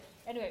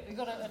Anyway, we've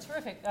got a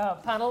terrific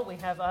panel. We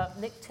have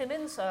Nick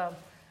Timmins,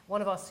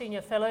 one of our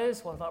senior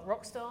fellows, one of our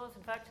rock stars,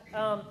 in fact,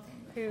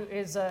 who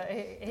is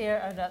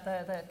here and at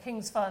the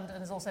King's Fund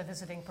and is also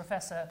visiting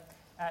professor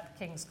at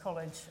King's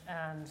College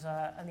and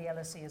the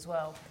LSE as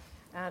well.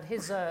 And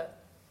his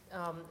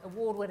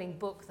award-winning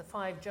book, The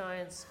Five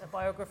Giants, a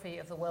biography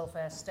of the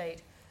welfare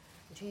state,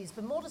 which he's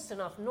been modest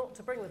enough not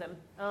to bring with him,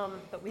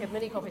 but we have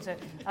many copies of,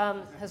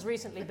 has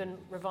recently been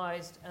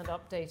revised and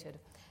updated.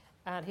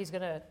 And he's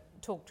going to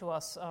talk to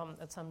us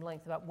at some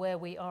length about where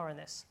we are in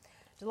this.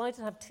 Delighted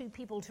to have two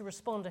people to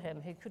respond to him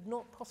who could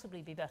not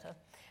possibly be better.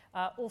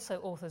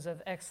 Also authors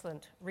of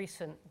excellent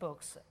recent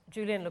books.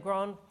 Julien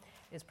Legrand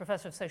is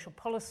Professor of Social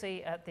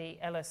Policy at the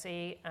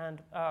LSE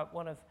and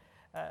one of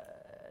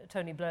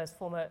Tony Blair's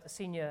former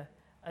senior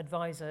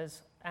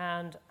advisors,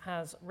 and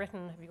has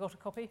written, have you got a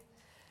copy?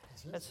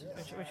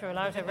 Which are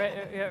allowed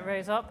to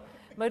raise up.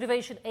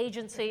 Motivation,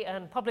 Agency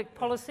and Public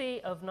Policy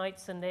of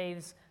Knights and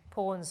Knaves,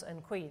 Pawns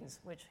and Queens,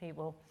 which he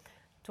will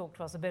talk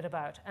to us a bit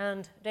about.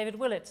 And David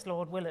Willetts,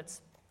 Lord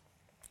Willetts,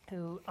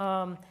 who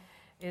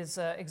is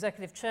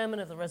Executive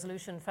Chairman of the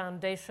Resolution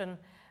Foundation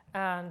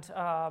and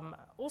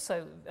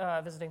also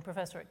visiting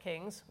professor at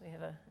King's. We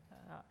have a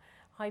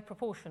high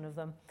proportion of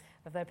them,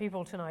 of their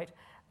people tonight,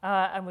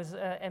 and was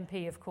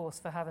MP, of course,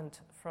 for Havant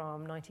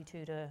from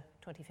 92 to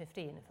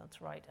 2015, if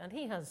that's right. And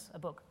he has a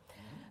book,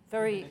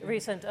 very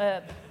recent.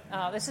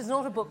 This is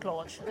not a book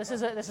launch. This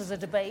is a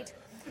debate,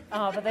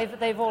 but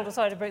they've all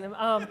decided to bring them.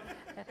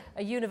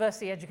 A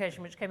university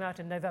education, which came out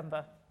in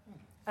November.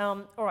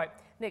 All right,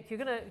 Nick,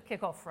 you're going to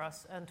kick off for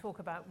us and talk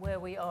about where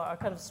we are, a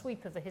kind of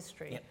sweep of the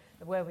history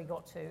of where we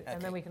got to, and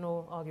then we can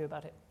all argue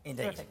about it.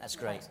 Indeed, Terrific. That's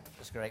great.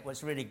 That's great. Well,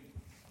 it's really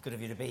good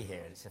of you to be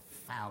here. It's a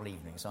foul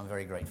evening, so I'm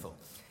very grateful.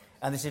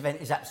 And this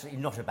event is absolutely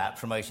not about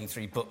promoting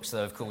three books,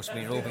 though, of course,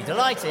 we'd all be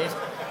delighted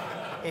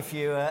if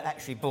you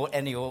actually bought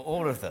any or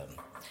all of them.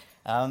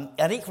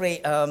 And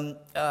equally,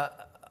 I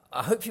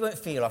hope you won't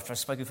feel, after I've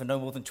spoken for no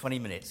more than 20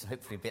 minutes, and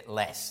hopefully a bit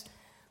less,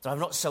 that I've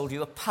not sold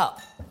you a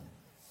pup.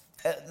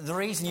 The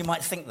reason you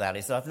might think that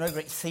is that I've no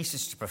great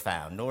thesis to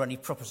propound, nor any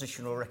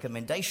proposition or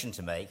recommendation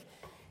to make.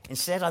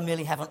 Instead, I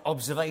merely have an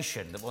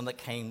observation, the one that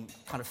kind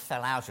of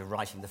fell out of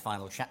writing the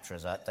final chapter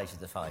as I updated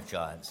The Five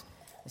Giants.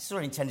 It's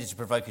sort of intended to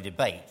provoke a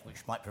debate,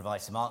 which might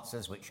provide some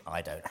answers which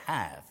I don't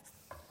have.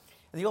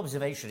 And the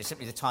observation is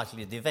simply the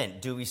title of the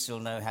event: do we still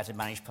know how to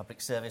manage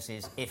public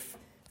services, if,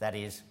 that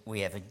is,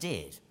 we ever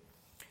did?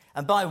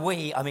 And by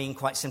we, I mean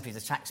quite simply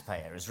the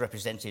taxpayer, as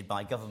represented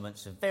by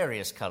governments of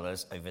various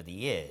colours over the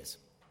years.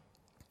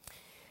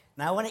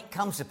 Now, when it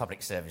comes to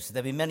public services,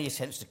 there have been many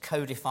attempts to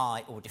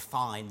codify or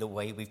define the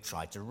way we've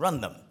tried to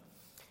run them.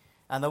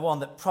 And the one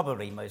that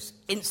probably most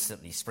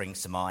instantly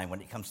springs to mind when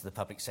it comes to the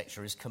public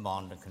sector is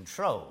command and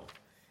control,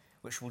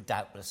 which we'll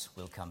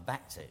come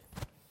back to.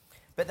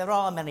 But there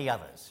are many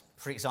others.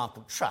 For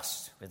example,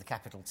 trust, with a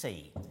capital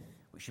T,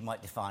 which you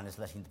might define as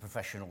letting the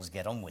professionals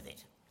get on with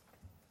it.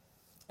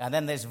 And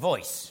then there's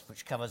voice,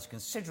 which covers a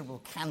considerable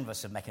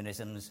canvas of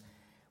mechanisms,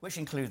 which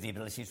include the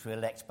ability to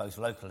elect both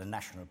local and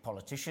national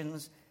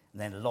politicians, and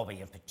then lobby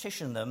and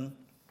petition them.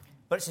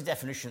 But it's a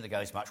definition that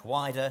goes much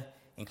wider,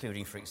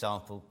 including, for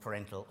example,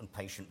 parental and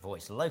patient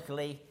voice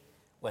locally,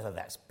 whether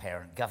that's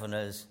parent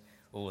governors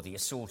or the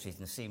assorted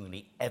and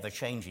seemingly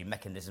ever-changing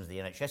mechanisms the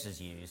NHS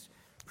has used,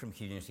 from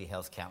community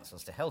health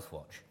councils to Health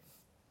Watch.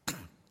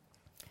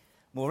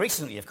 More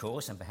recently, of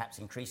course, and perhaps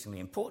increasingly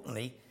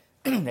importantly,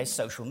 there's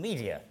social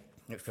media,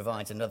 which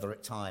provides another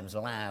at times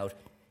loud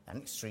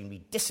and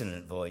extremely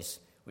dissonant voice,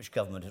 which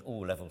government at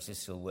all levels is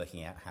still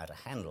working out how to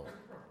handle.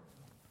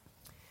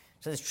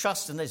 So there's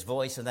trust and there's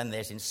voice, and then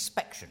there's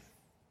inspection.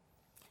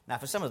 Now,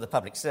 for some of the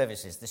public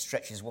services, this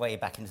stretches way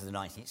back into the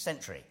 19th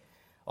century.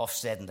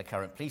 Ofsted and the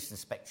current police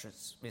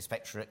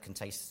inspectorate can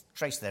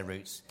trace their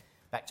roots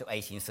back to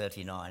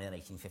 1839 and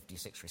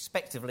 1856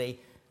 respectively,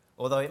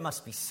 although it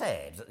must be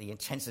said that the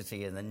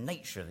intensity and the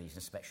nature of these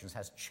inspections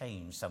has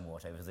changed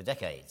somewhat over the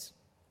decades.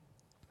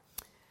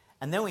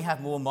 And then we have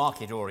more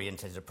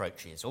market-oriented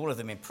approaches, all of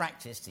them in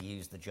practice, to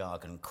use the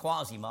jargon,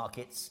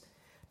 quasi-markets,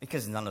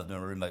 because none of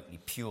them are remotely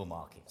pure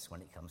markets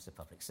when it comes to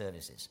public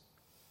services.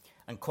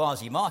 And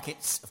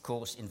quasi-markets, of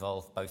course,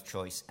 involve both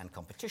choice and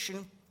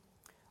competition,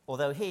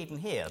 although even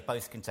here,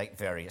 both can take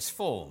various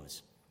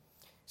forms.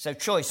 So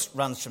choice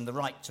runs from the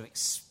right to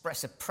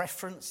express a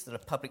preference that a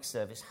public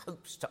service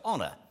hopes to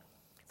honour.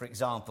 For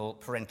example,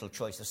 parental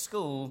choice of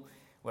school,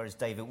 whereas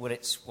David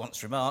Willetts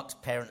once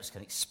remarked, parents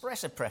can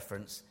express a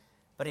preference,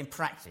 but in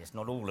practice,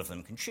 not all of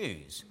them can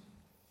choose.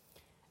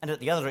 And at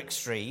the other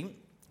extreme,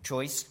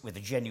 choice with a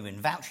genuine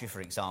voucher,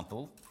 for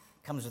example,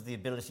 comes with the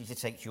ability to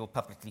take your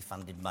publicly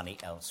funded money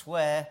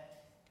elsewhere,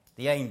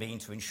 the aim being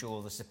to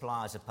ensure the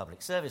suppliers of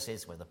public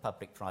services, whether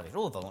public, private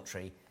or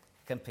voluntary,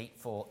 compete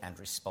for and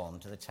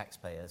respond to the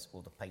taxpayers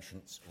or the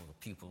patients or the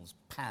pupils'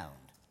 pound.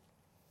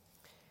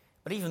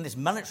 But even this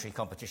monetary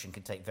competition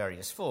can take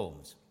various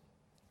forms.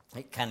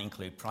 It can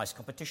include price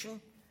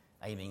competition,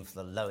 aiming for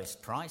the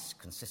lowest price,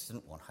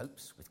 consistent, one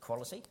hopes, with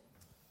quality.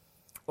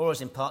 Or,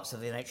 as in parts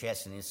of the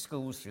NHS and in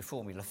schools through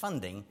formula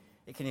funding,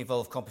 It can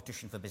involve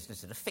competition for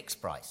business at a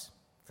fixed price,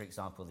 for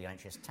example, the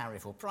NHS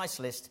tariff or price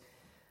list,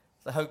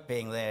 the hope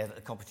being there that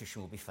the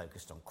competition will be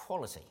focused on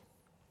quality.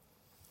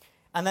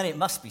 And then it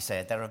must be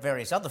said there are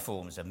various other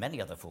forms, and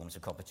many other forms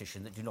of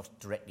competition that do not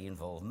directly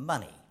involve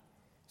money,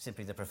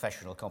 simply the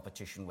professional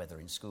competition, whether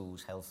in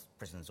schools, health,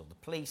 prisons or the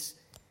police,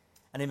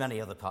 and in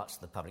many other parts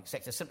of the public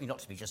sector, simply not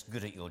to be just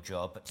good at your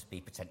job, but to be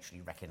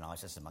potentially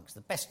recognised as amongst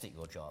the best at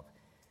your job.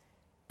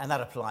 And that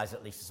applies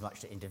at least as much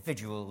to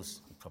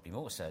individuals, probably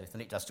more so,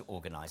 than it does to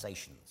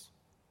organisations.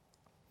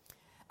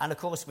 And of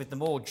course, with the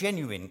more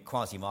genuine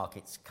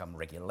quasi-markets come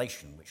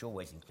regulation, which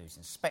always includes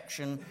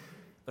inspection,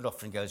 but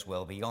often goes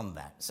well beyond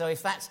that. So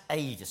if that's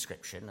a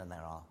description, and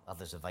there are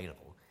others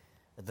available,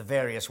 of the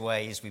various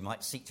ways we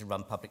might seek to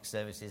run public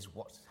services,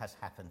 what has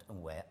happened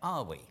and where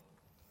are we?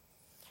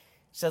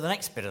 So the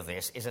next bit of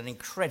this is an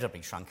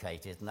incredibly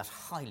truncated and thus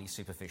highly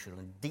superficial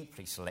and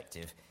deeply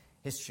selective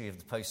history of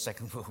the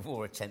post-Second World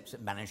War attempts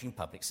at managing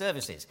public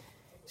services.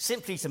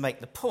 Simply to make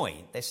the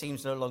point, there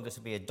seems no longer to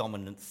be a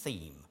dominant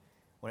theme,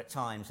 when at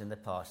times in the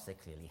past there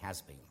clearly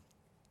has been.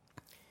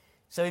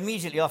 So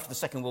immediately after the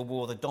Second World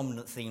War, the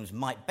dominant themes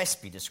might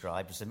best be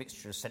described as a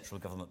mixture of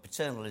central government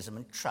paternalism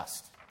and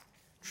trust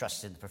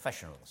in the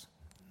professionals.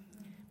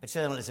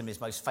 Paternalism is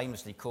most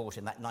famously caught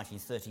in that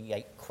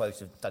 1938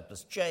 quote of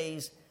Douglas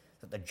Jay's,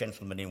 that the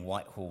gentlemen in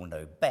Whitehall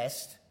know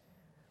best,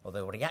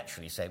 although what he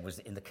actually said was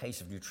that in the case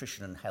of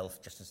nutrition and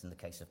health, just as in the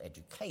case of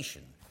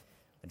education,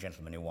 the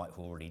gentleman in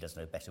Whitehall really does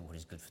know better what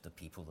is good for the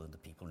people than the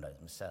people know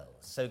themselves.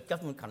 So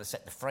government kind of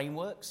set the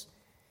frameworks,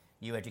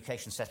 new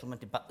education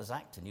settlement in Butler's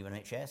Act, a new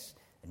NHS,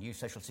 a new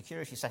social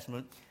security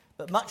settlement,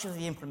 but much of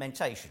the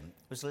implementation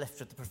was left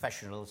to the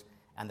professionals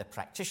and the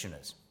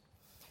practitioners.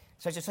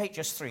 So to take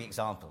just three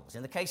examples,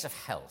 in the case of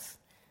health,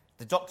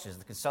 the doctors,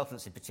 the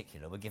consultants in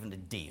particular, were given a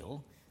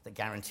deal that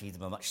guaranteed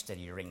them a much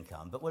steadier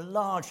income, but were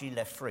largely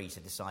left free to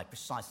decide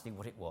precisely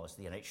what it was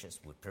the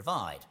NHS would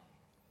provide.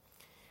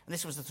 And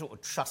this was the sort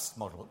of trust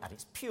model at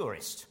its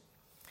purest.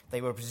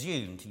 They were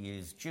presumed, to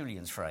use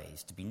Julian's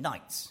phrase, to be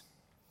knights.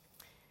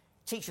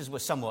 Teachers were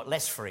somewhat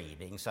less free,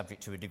 being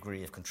subject to a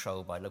degree of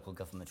control by local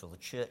government or the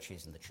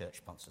churches and the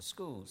church-sponsor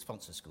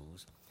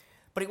schools,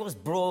 but it was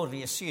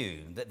broadly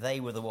assumed that they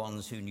were the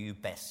ones who knew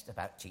best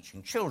about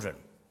teaching children.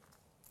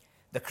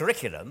 The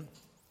curriculum,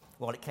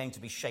 while it came to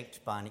be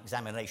shaped by an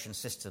examination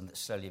system that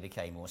slowly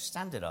became more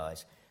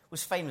standardised,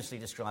 was famously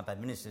described by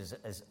ministers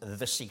as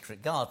the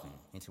secret garden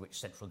into which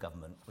central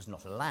government was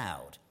not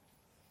allowed.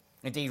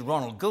 Indeed,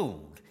 Ronald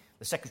Gould,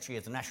 the Secretary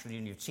of the National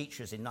Union of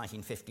Teachers in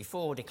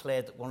 1954,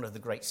 declared that one of the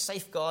great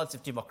safeguards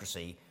of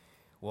democracy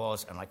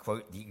was, and I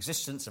quote, the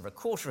existence of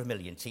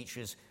 250,000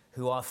 teachers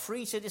who are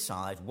free to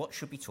decide what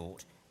should be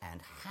taught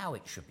and how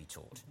it should be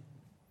taught.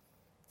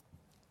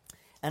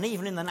 And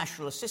even in the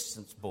National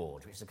Assistance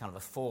Board, which is a kind of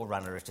a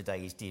forerunner of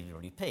today's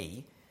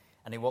DWP,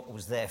 and in what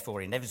was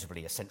therefore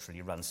inevitably a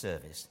centrally run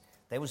service,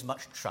 there was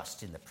much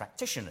trust in the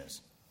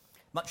practitioners.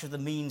 Much of the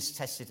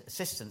means-tested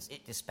assistance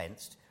it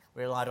dispensed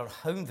relied on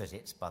home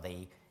visits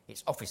by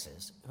its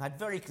officers, who had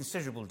very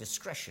considerable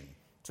discretion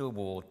to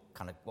award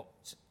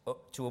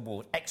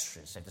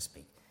extras, so to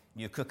speak,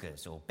 new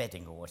cookers or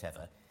bedding or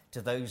whatever,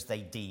 to those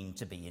they deemed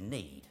to be in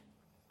need.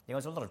 There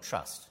was a lot of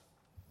trust.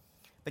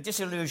 But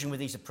disillusion with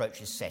these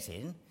approaches set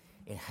in.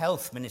 In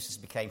health, ministers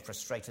became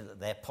frustrated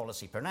at their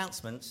policy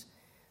pronouncements.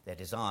 Their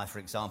desire, for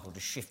example, to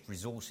shift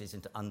resources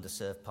into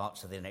underserved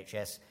parts of the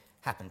NHS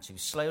happened too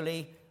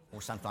slowly,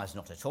 or sometimes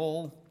not at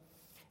all,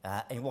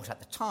 in what at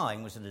the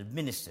time was an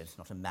administered,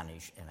 not a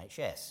managed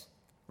NHS.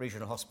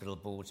 Regional hospital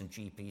boards and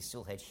GPs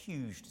still had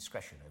huge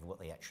discretion over what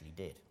they actually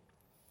did.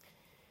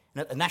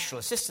 And at the National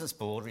Assistance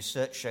Board,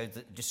 research showed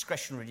that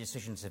discretionary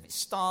decisions of its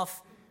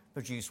staff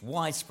produced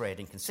widespread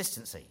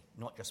inconsistency,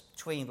 not just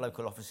between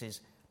local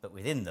offices, but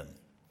within them.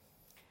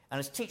 And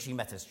as teaching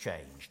methods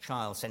changed,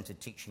 child-centred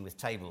teaching with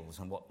tables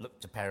and what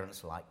looked to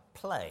parents like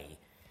play,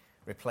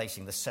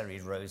 replacing the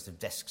serried rows of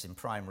desks in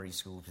primary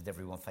schools with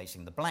everyone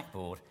facing the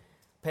blackboard,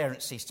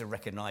 parents ceased to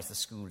recognise the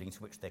schooling to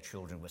which their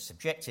children were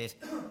subjected,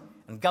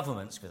 and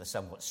governments, with a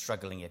somewhat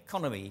struggling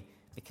economy,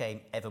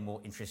 became ever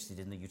more interested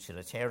in the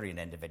utilitarian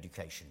end of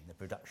education, the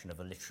production of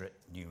a literate,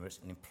 numerous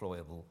and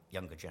employable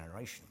younger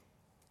generation.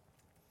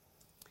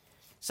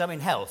 So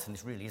in health, and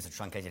this really is a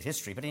truncated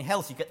history, but in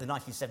health you get the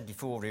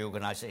 1974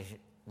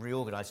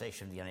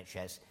 reorganisation of the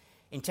NHS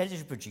intended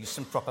to produce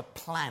some proper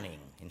planning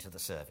into the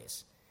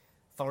service,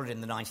 followed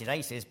in the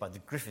 1980s by the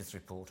Griffiths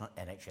Report on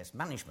NHS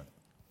management.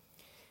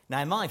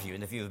 Now, in my view,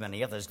 and the view of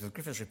many others, the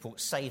Griffiths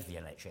Report saved the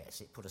NHS.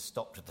 It put a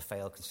stop to the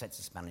failed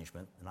consensus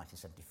management the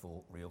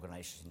 1974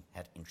 reorganisation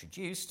had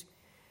introduced.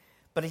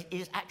 But it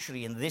is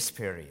actually in this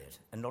period,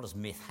 and not as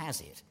myth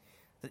has it,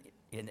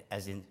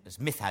 as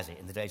myth has it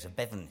in the days of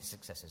Bevan and his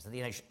successors, that the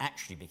NHS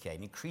actually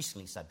became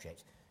increasingly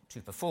subject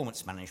to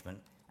performance management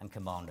and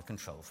command and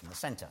control from the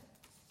centre.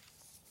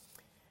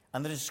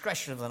 And the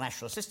discretion of the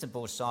National Assistance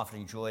Board staff it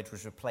enjoyed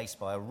was replaced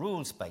by a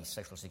rules-based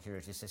social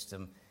security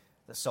system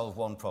that solved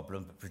one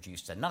problem but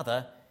produced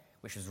another,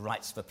 which was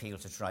rights of appeal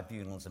to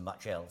tribunals and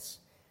much else,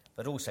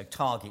 but also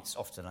targets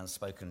often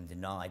unspoken and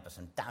denied but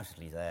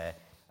undoubtedly there,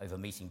 over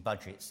meeting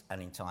budgets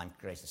and in time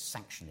greater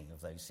sanctioning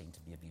of those seen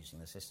to be abusing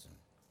the system.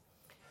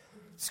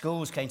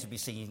 Schools came to be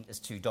seen as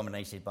too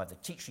dominated by the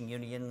teaching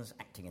unions,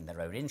 acting in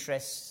their own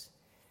interests,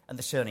 and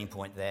the turning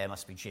point there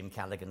must be Jim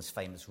Callaghan's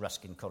famous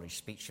Ruskin College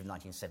speech of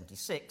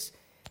 1976,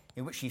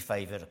 in which he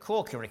favoured a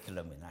core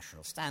curriculum with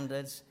national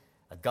standards,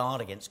 a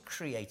guard against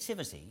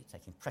creativity,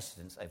 taking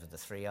precedence over the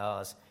 3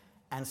 Rs,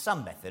 and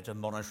some method of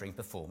monitoring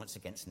performance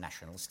against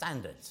national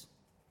standards.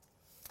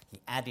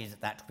 He added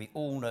that we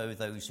all know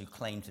those who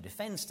claim to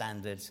defend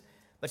standards,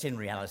 but in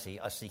reality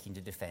are seeking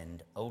to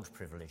defend old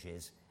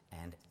privileges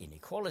and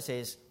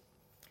inequalities.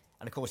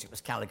 And of course, it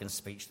was Callaghan's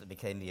speech that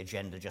became the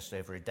agenda just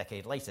over a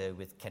decade later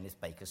with Kenneth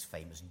Baker's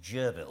famous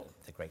Bill,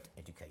 the Great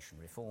Education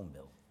Reform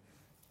Bill.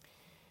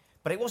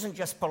 But it wasn't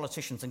just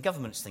politicians and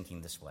governments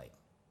thinking this way.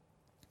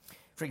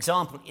 For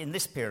example, in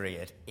this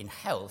period in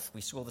health,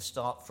 we saw the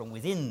start from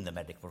within the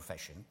medical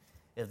profession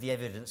of the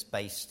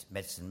evidence-based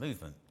medicine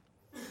movement.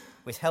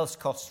 With health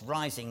costs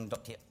rising,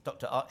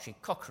 Dr. Archie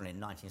Cochrane in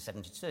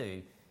 1972,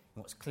 in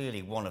what's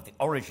clearly one of the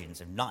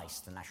origins of NICE,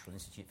 the National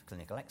Institute for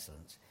Clinical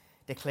Excellence,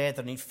 declared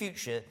that in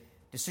future,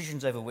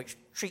 decisions over which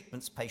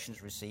treatments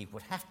patients receive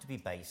would have to be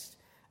based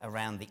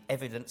around the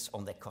evidence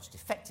on their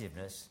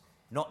cost-effectiveness,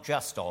 not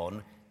just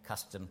on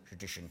custom,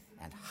 tradition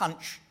and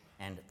hunch,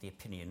 and the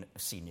opinion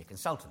of senior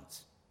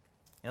consultants.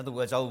 In other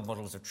words, old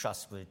models of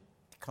trust were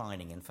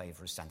declining in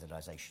favour of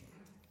standardisation.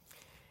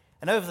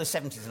 And over the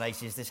 70s and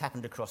 80s, this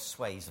happened across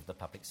swathes of the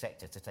public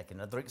sector. To take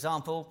another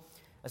example,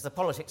 as the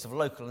politics of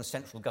local and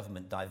central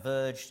government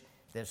diverged,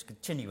 there was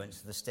continuance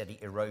of the steady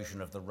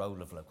erosion of the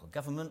role of local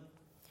government.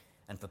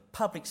 And for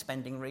public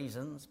spending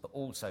reasons, but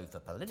also for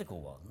political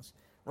ones,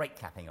 rate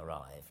capping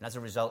arrived. And as a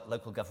result,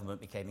 local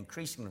government became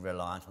increasingly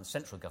reliant on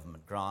central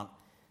government grant,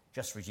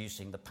 just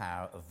reducing the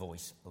power of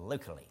voice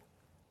locally.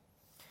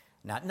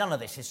 Now, none of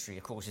this history,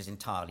 of course, is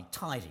entirely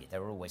tidy.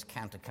 There were always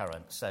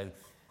countercurrents. So,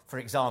 for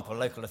example,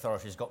 local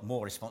authorities got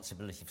more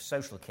responsibility for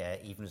social care,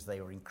 even as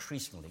they were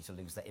increasingly to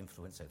lose their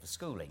influence over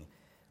schooling.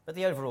 But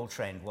the overall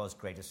trend was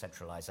greater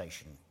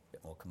centralisation, a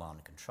bit more command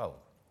and control.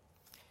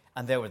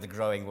 And there were the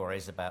growing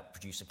worries about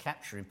producer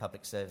capture in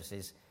public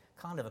services,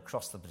 kind of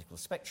across the political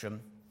spectrum.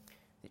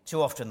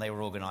 Too often they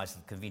were organised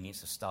for the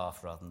convenience of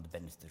staff rather than the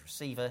benefit of the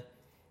receiver,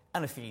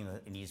 and a feeling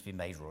that it needs to be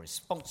made more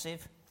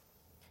responsive.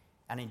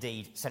 And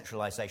indeed,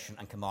 centralisation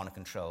and command and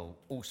control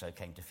also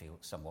came to feel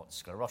somewhat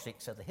sclerotic,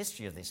 so the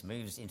history of this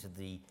moves into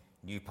the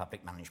new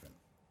public management.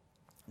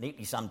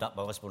 Neatly summed up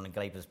by Osborne and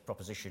Glaber's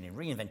proposition in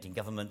Reinventing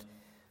Government,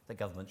 that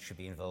government should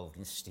be involved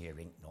in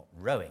steering, not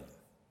rowing,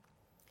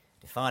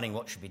 defining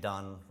what should be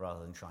done rather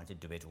than trying to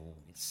do it all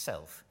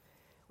itself,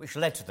 which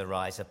led to the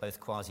rise of both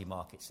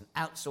quasi-markets and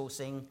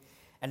outsourcing.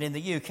 And in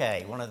the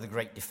UK, one of the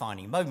great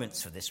defining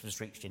moments for this was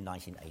reached in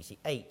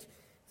 1988,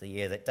 the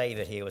year that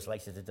David here was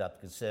later to dub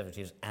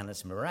Conservatives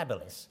annus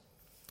mirabilis,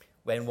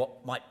 when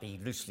what might be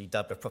loosely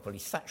dubbed a properly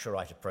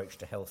Thatcherite approach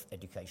to health,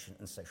 education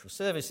and social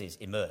services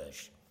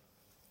emerged.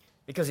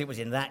 Because it was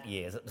in that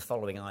year that the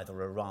following either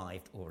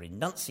arrived or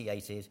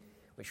enunciated,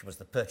 which was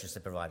the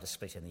purchaser-provider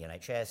split in the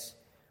NHS,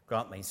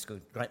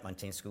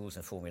 grant-maintained schools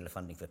and formula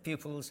funding for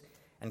pupils,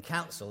 and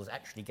councils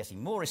actually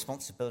getting more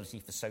responsibility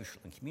for social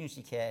and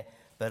community care,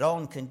 but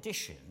on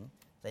condition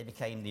they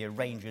became the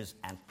arrangers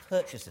and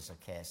purchasers of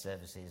care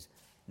services,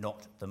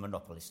 not the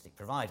monopolistic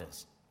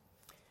providers.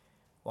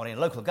 While in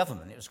local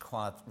government it was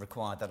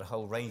required that a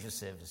whole range of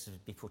services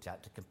be put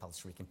out to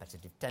compulsory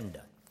competitive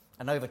tender.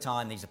 And over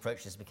time these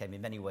approaches became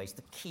in many ways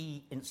the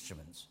key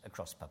instruments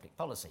across public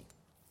policy.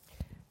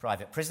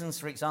 Private prisons,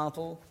 for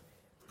example,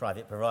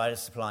 private providers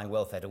supplying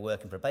welfare to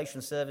work and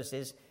probation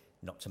services,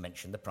 not to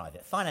mention the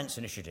private finance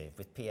initiative,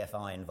 with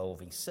PFI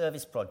involving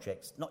service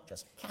projects, not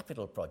just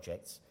capital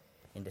projects,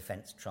 in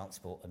defence,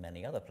 transport and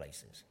many other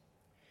places.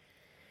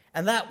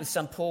 And that, with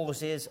some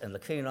pauses and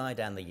lacunae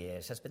down the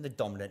years, has been the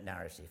dominant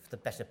narrative for the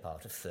better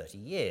part of 30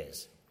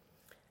 years.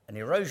 An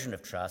erosion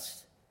of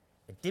trust,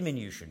 a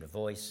diminution of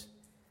voice,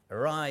 a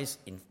rise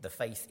in the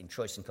faith in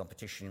choice and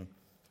competition,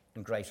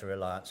 and greater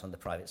reliance on the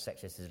private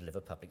sector to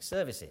deliver public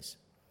services.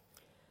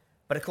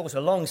 But of course,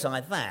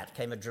 alongside that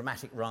came a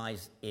dramatic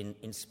rise in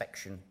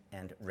inspection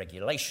and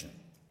regulation.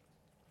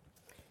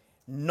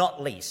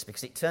 Not least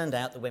because it turned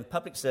out that when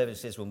public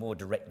services were more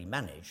directly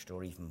managed,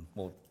 or even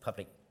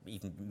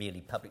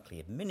merely publicly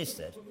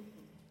administered,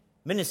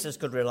 ministers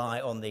could rely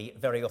on the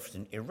very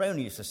often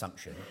erroneous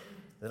assumption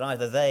that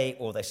either they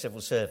or their civil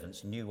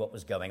servants knew what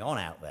was going on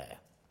out there.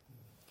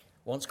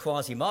 Once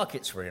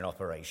quasi-markets were in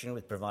operation,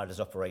 with providers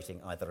operating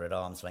either at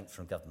arm's length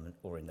from government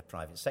or in the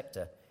private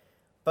sector,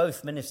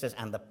 both ministers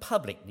and the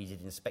public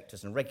needed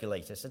inspectors and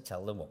regulators to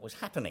tell them what was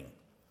happening.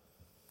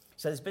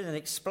 So there's been an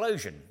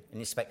explosion in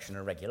inspection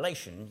and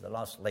regulation. The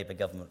last Labour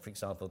government, for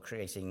example,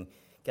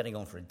 getting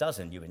on for a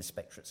dozen new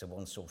inspectorates of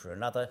one sort or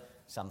another,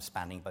 some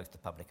spanning both the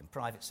public and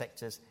private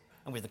sectors,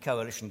 and with the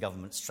coalition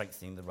government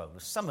strengthening the role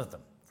of some of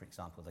them, for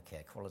example, the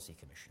Care Quality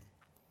Commission.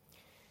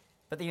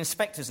 But the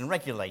inspectors and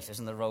regulators,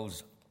 and the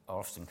roles are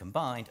often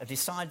combined, are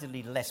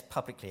decidedly less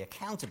publicly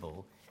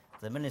accountable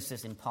the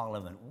ministers in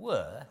Parliament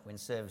were when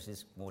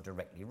services more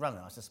directly run.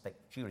 And I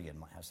suspect Julian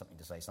might have something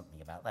to say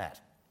about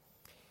that.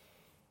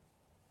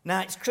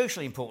 Now, it's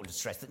crucially important to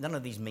stress that none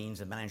of these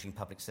means of managing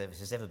public service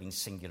has ever been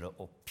singular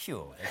or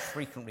pure. They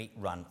frequently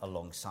run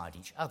alongside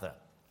each other.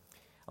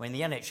 I mean,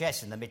 the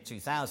NHS in the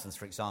mid-2000s,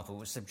 for example,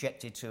 was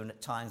subjected to an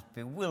at times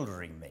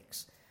bewildering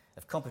mix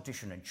of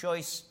competition and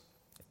choice,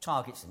 of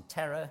targets and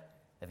terror,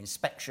 of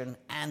inspection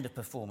and of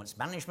performance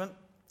management,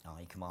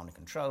 i.e. command and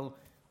control,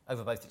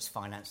 over both its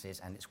finances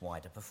and its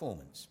wider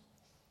performance.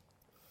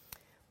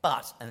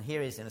 But, and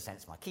here is in a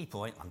sense my key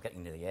point, I'm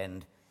getting to the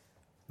end,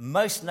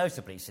 most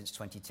notably since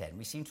 2010,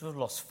 we seem to have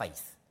lost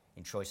faith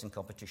in choice and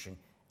competition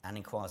and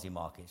in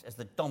quasi-markets as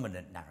the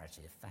dominant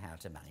narrative for how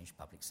to manage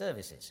public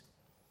services.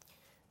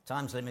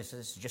 Time's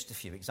limited to just a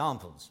few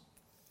examples.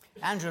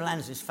 Andrew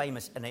Lansley's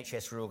famous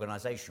NHS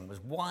reorganisation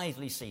was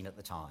widely seen at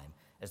the time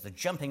as the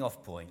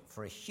jumping-off point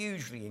for a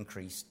hugely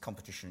increased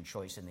competition and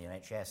choice in the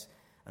NHS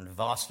and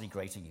vastly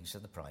greater use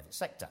of the private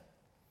sector.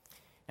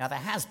 Now, there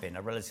has been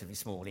a relatively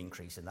small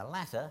increase in the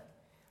latter,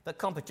 but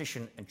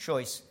competition and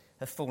choice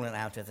have fallen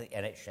out of the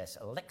NHS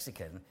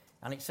lexicon,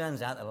 and it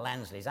turns out that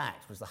Lansley's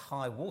Act was the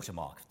high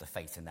watermark of the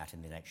faith in that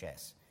in the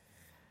NHS.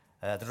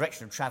 The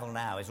direction of travel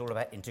now is all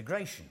about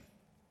integration,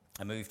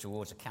 a move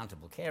towards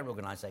accountable care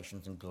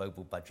organisations and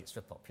global budgets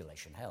for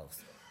population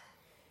health.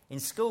 In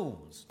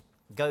schools,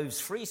 Gove's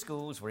free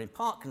schools were in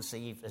part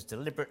conceived as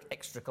deliberate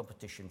extra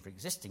competition for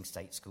existing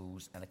state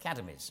schools and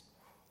academies.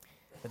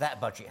 But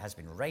that budget has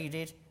been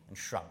raided and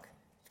shrunk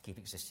to keep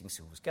existing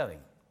schools going.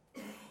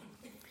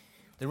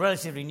 The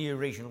relatively new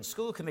regional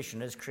school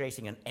commissioners,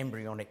 creating an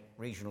embryonic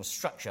regional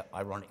structure,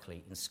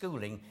 ironically, in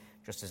schooling,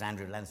 just as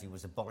Andrew Lansley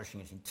was abolishing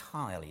it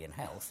entirely in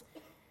health,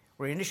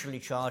 were initially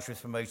charged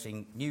with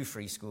promoting new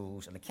free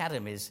schools and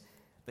academies,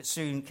 but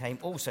soon came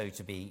also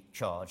to be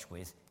charged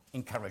with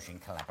encouraging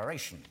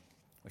collaboration,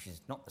 which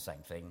is not the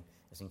same thing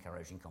as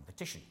encouraging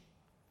competition.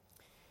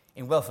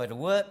 In welfare to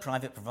work,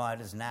 private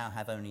providers now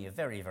have only a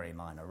very, very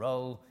minor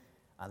role,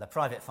 and the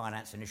private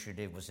finance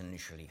initiative was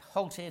initially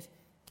halted,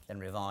 then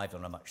revived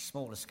on a much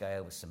smaller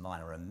scale with some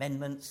minor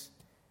amendments.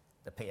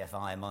 The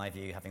PFI, in my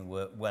view, having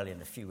worked well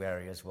in a few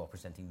areas while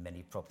presenting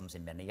many problems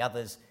in many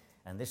others,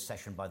 and this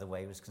session, by the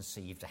way, was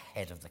conceived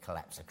ahead of the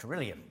collapse of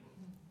Carillion.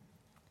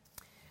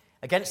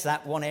 Against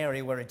that, one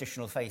area where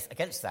additional faith,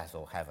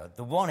 however,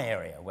 the one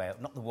area where,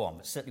 not the one,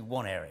 but certainly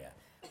one area,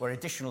 where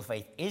additional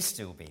faith is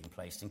still being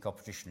placed in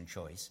competition and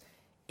choice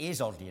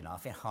is, oddly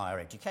enough, in higher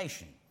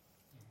education,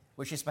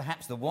 which is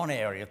perhaps the one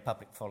area of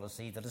public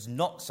policy that has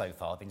not so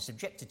far been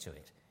subjected to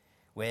it,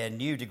 where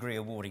new degree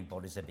awarding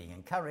bodies are being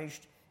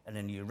encouraged and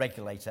a new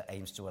regulator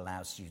aims to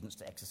allow students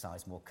to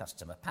exercise more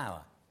customer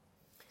power.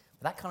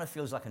 But that kind of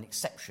feels like an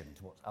exception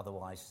to what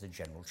otherwise is a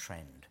general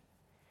trend.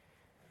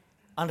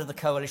 Under the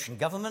coalition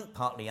government,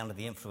 partly under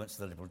the influence of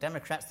the Liberal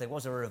Democrats, there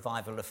was a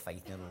revival of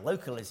faith in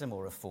localism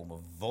or a form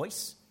of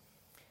voice,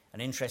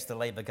 an interest the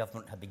Labour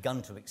government had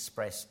begun to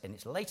express in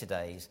its later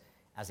days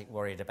as it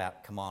worried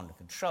about command and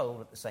control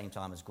at the same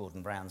time as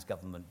Gordon Brown's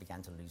government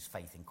began to lose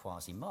faith in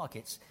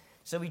quasi-markets.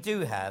 So we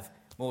do have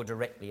more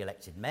directly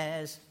elected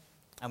mayors,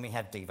 and we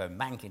have Devo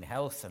Mank in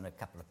health and a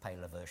couple of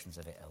paler versions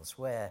of it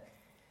elsewhere.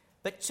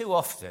 But too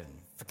often,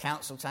 for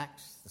council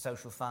tax, the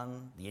social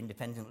fund, the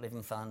independent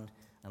living fund,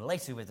 and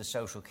later with the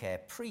social care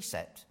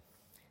precept,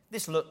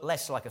 this looked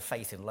less like a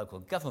faith in local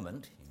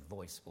government, in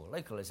voice or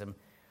localism,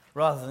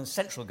 rather than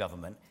central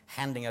government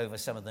handing over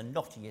some of the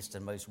knottiest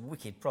and most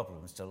wicked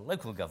problems to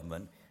local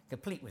government,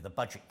 complete with a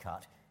budget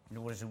cut, in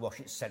order to wash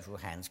its central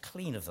hands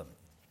clean of them.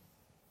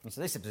 And to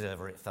this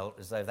observer, it felt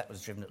as though that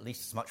was driven at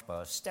least as much by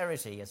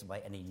austerity as by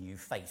any new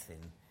faith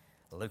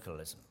in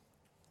localism.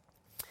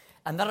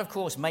 And that, of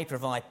course, may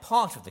provide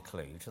part of the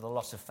clue to the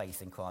loss of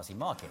faith in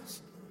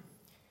quasi-markets.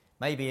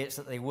 Maybe it's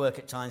that they work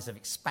at times of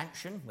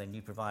expansion, when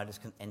new providers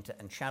can enter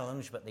and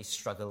challenge, but they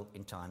struggle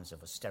in times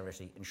of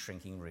austerity and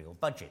shrinking real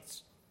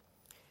budgets.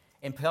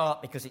 In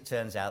part because it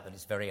turns out that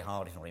it's very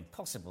hard, if not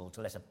impossible,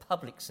 to let a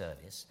public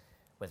service,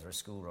 whether a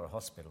school or a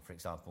hospital, for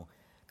example,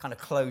 kind of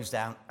close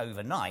down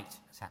overnight,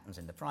 as happens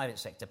in the private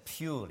sector,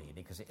 purely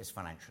because it is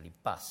financially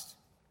bust.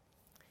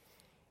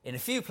 In a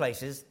few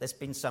places, there's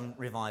been some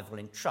revival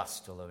in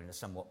trust, although in a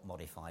somewhat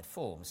modified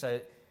form.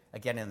 So,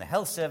 again, in the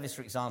health service,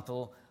 for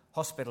example,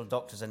 hospital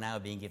doctors are now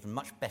being given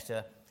much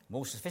better,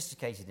 more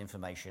sophisticated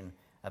information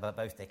about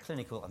both their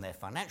clinical and their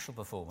financial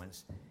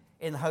performance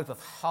in the hope of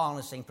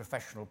harnessing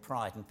professional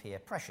pride and peer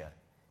pressure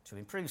to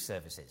improve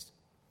services.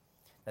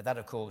 Now, that,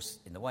 of course,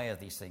 in the way of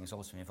these things,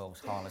 also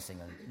involves harnessing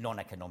a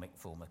non-economic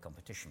form of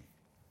competition.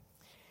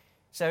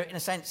 So, in a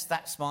sense,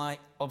 that's my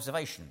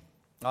observation.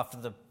 After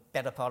the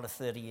better part of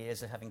 30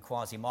 years of having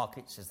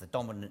quasi-markets as the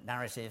dominant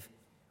narrative,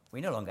 we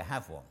no longer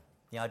have one.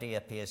 The idea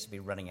appears to be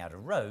running out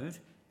of road,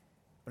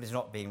 but is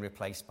not being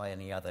replaced by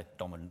any other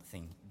dominant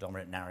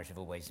narrative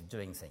or ways of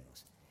doing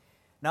things.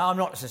 Now, I'm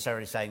not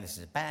necessarily saying this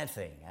is a bad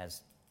thing,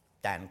 as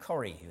Dan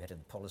Corrie, who headed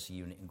the policy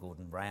unit in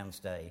Gordon Brown's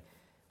day,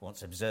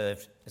 once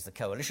observed as the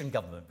coalition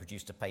government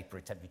produced a paper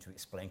attempting to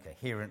explain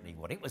coherently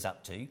what it was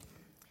up to.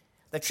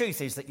 The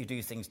truth is that you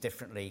do things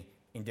differently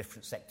in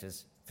different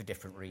sectors for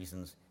different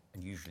reasons,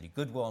 and usually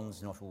good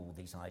ones. Not all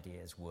these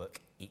ideas work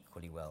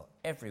equally well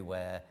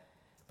everywhere.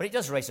 But it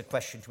does raise a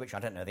question to which I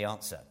don't know the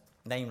answer.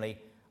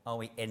 Namely, are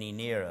we any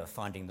nearer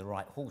finding the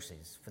right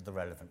horses for the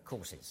relevant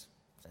courses?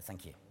 So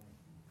thank you.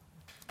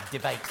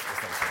 Debate,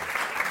 as they say.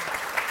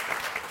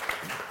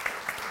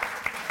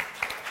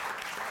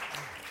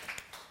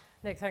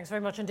 Nick, thanks very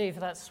much indeed for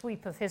that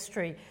sweep of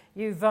history.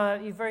 You've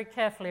very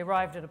carefully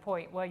arrived at a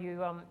point where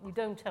you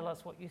don't tell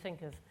us what you think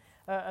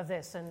of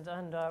this, and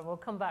we'll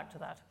come back to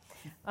that.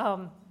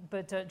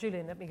 But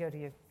Julian, let me go to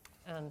you,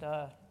 and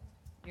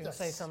you can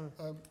say some.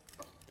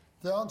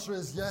 The answer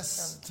is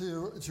yes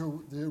to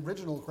the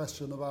original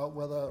question about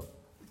whether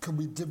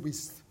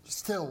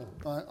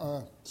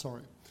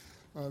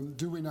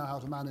do we know how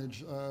to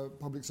manage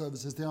public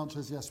services? The answer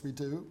is yes, we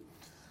do.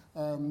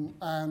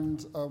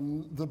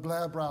 The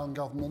Blair-Brown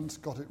government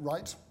got it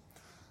right,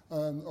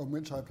 on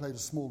which I played a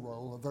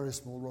very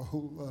small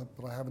role,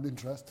 but I have an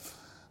interest.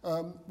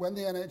 When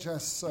the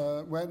NHS,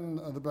 when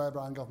the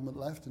Blair-Brown government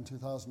left in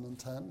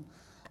 2010,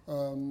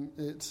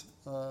 the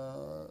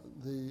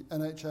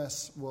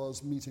NHS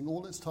was meeting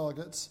all its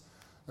targets.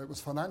 It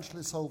was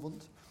financially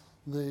solvent.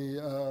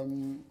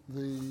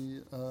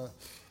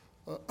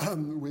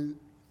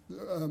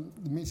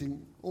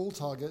 Meeting all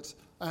targets,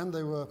 and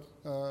they were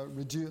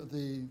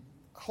the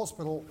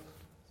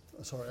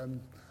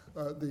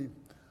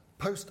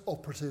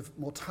post-operative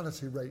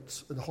mortality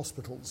rates in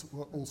hospitals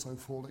were also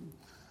falling.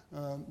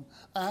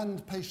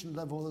 And patient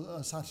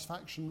level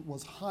satisfaction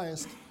was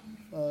highest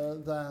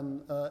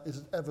than it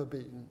had ever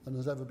been and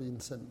has ever been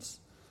since.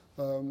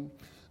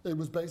 It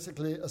was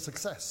basically a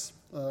success.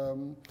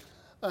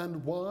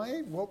 And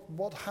why?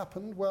 What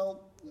happened?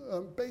 Well,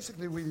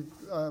 basically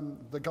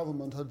the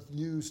government had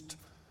used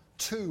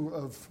two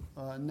of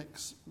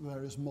Nick's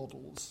various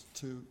models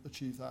to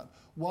achieve that.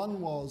 One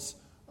was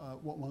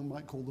what one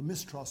might call the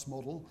mistrust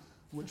model,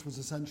 which was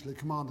essentially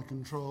command and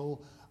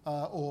control,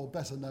 or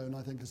better known,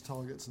 I think, as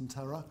targets and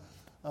terror.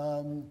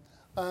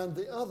 And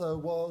the other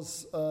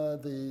was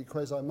the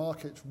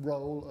quasi-market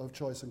role of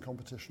choice and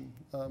competition.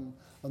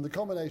 And the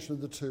combination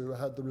of the two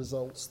had the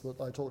results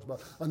that I talked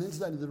about. And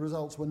incidentally, the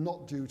results were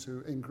not due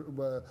to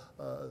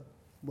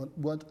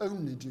weren't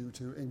only due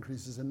to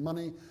increases in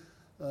money,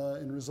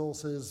 in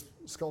resources.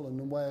 Scotland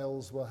and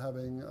Wales were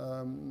having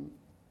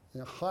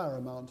a higher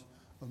amount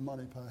of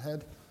money per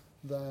head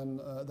than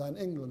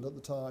England at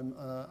the time,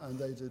 and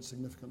they did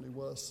significantly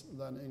worse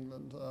than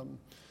England.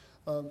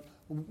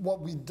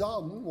 What we'd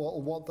done,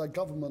 what that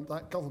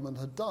government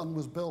had done,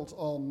 was built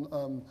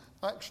on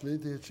actually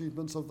the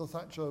achievements of the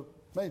Thatcher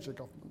Major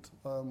government,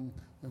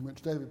 in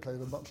which David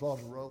played a much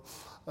larger role,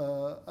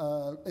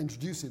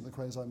 introducing the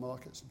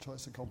quasi-markets and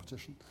choice and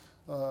competition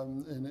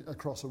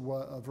across a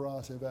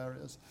variety of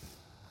areas.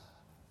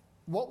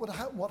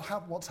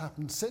 What's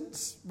happened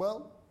since?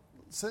 Well,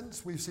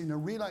 since we've seen a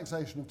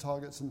relaxation of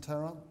targets and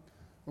terror,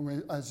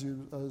 and as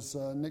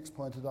Nick's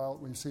pointed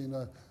out, we've seen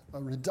a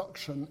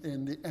reduction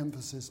in the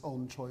emphasis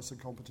on choice and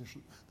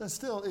competition. There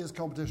still is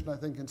competition, I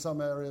think, in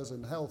some areas,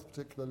 in health,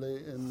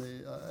 particularly in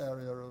the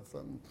area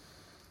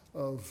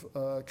of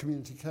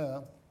community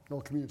care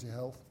or community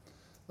health.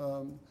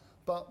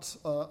 But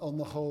on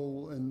the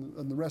whole,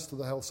 in the rest of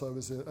the health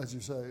service, as you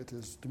say, it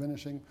is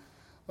diminishing.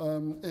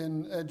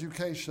 In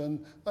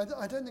education, I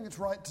don't think it's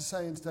right to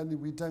say, incidentally,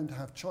 we don't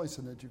have choice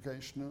in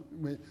education.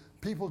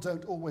 People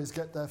don't always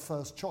get their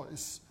first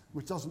choice,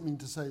 which doesn't mean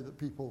to say that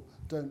people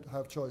don't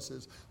have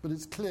choices, but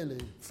it's clearly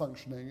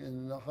functioning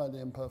in a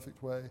highly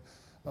imperfect way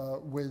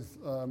with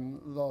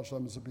large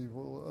numbers of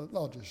people,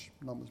 largish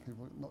numbers of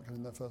people not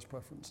getting their first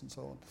preference and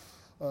so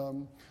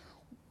on.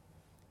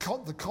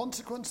 The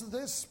consequence of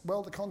this?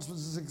 Well, the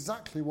consequence is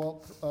exactly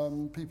what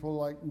people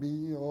like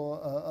me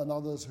and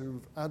others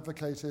who've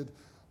advocated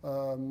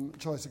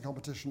choice and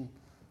competition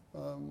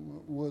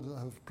would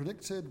have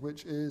predicted,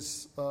 which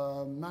is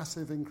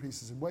massive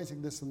increases in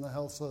waiting lists in the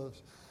health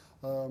service,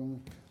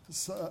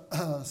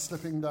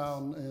 slipping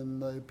down in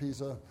the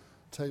PISA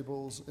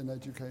tables in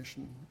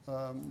education.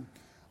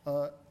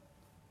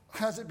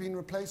 Has it been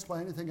replaced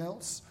by anything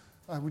else?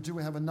 Do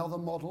we have another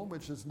model,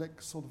 which is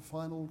Nick's sort of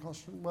final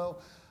question?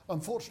 Well,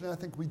 unfortunately, I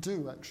think we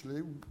do,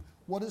 actually.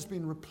 What has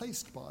been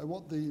replaced by,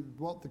 what the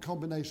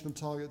combination of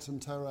targets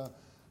and terror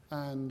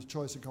and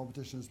choice and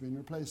competition has been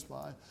replaced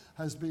by,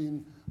 has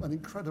been an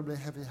incredibly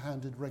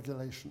heavy-handed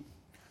regulation,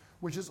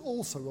 which is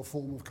also a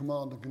form of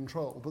command and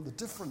control. But the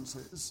difference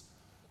is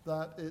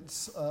that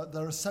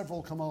there are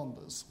several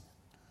commanders.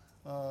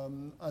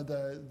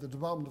 The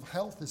Department of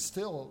Health is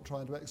still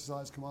trying to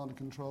exercise command and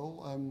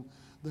control.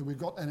 Then we've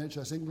got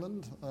NHS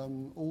England,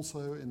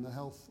 also in the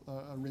health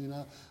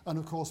arena. And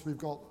of course, we've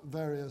got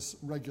various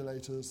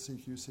regulators,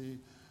 CQC,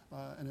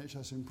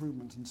 NHS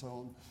Improvement, and so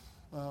on.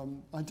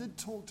 I did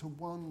talk to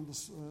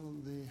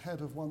the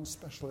head of one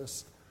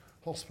specialist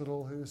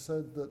hospital who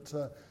said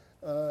that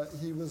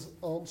he was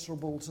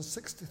answerable to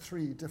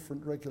 63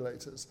 different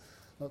regulators.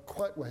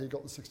 Quite where he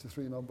got the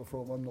 63 number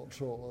from, I'm not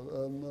sure.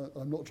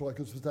 I'm not sure I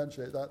could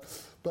substantiate that.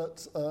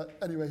 But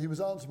anyway, he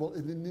was answerable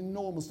in an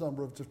enormous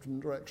number of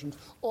different directions,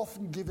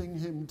 often giving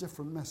him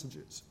different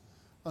messages.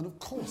 And of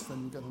course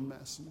then you get a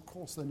mess, and of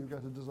course then you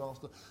get a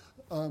disaster.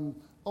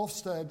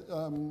 Ofsted,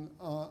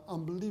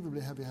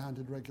 unbelievably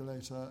heavy-handed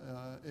regulator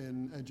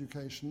in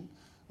education.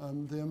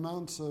 The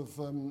amount of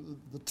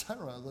the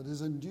terror that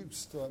is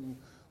induced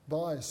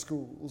by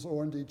schools,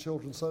 or indeed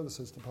children's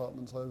services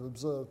departments, I've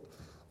observed,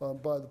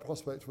 by the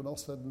prospect of an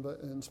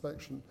Ofsted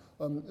inspection,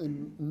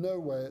 in no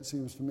way, it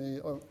seems to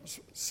me,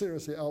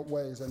 seriously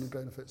outweighs any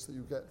benefits that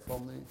you get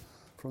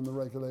from the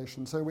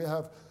regulation. So we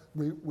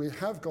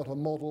have got a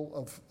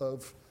model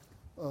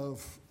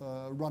of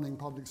running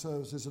public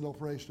services in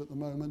operation at the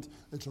moment.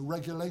 It's a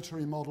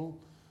regulatory model,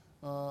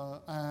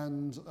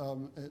 and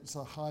it's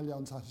a highly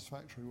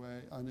unsatisfactory way,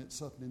 and it's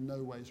certainly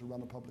no way to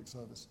run a public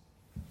service.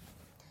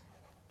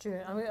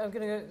 Julian, I'm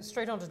going to go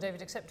straight on to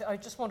David, except I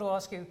just want to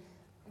ask you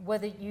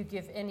whether you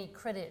give any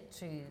credit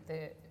to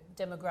the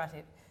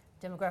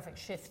demographic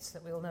shifts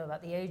that we all know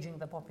about, the ageing of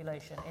the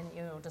population, in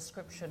your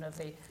description of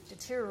the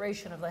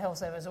deterioration of the health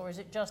service, or is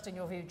it just, in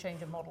your view,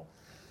 change of model?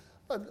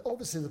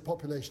 Obviously, the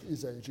population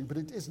is ageing, but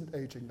it isn't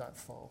ageing that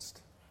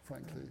fast,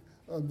 frankly.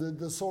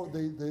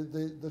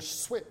 The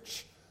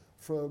switch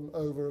from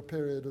over a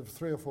period of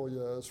 3 or 4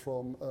 years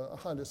from a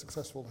highly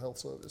successful health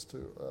service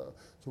to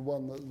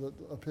one that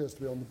appears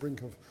to be on the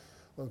brink of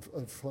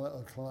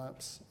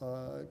collapse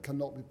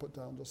cannot be put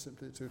down just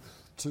simply to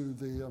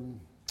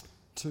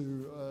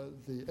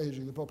the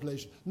ageing of the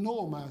population.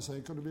 Nor, may I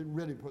say, could it be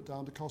really put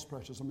down to cost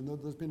pressures. I mean,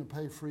 there's been a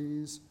pay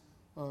freeze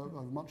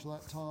over much of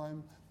that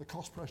time. The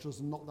cost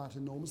pressures are not that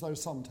enormous. There are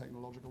some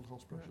technological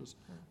cost pressures,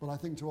 but I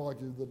think to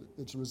argue that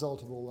it's a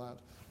result of all that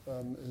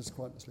is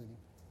quite misleading.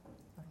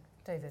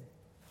 David.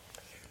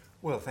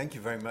 Well, thank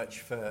you very much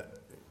for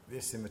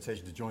this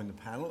invitation to join the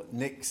panel.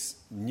 Nick's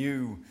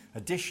new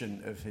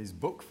edition of his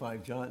book,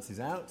 Five Giants, is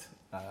out.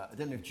 I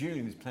don't know if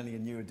Julian is planning a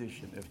new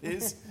edition of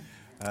his,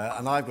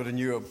 and I've got a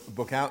new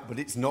book out, but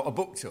it's not a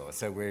book tour,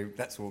 so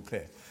that's all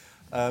clear.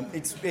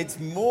 It's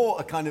more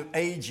a kind of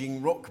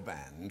aging rock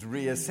band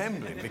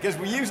reassembling, because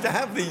we used to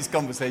have these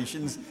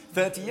conversations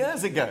 30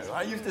 years ago.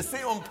 I used to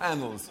sit on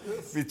panels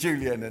with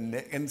Julian and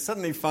Nick and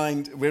suddenly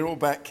find we're all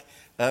back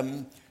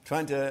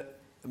trying to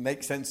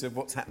make sense of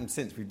what's happened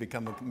since. We've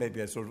become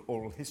maybe a sort of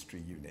oral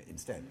history unit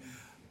instead.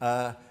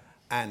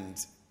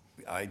 And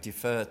I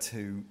defer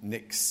to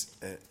Nick's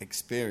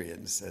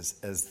experience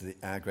as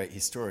our great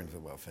historian of the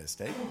welfare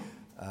state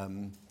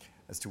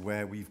as to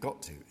where we've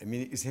got to. I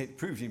mean, it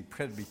proves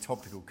incredibly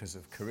topical because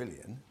of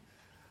Carillion.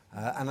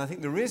 And I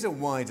think there is a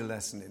wider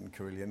lesson in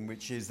Carillion,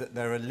 which is that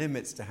there are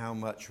limits to how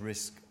much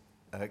risk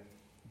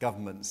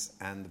governments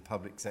and the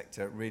public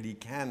sector really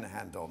can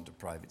hand on to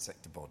private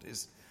sector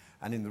bodies.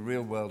 And in the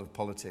real world of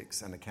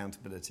politics and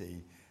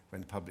accountability,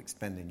 when public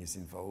spending is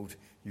involved,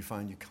 you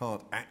find you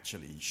can't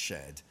actually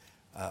shed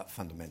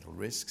fundamental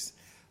risks.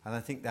 And I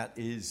think that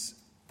is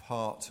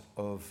part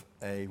of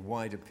a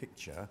wider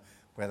picture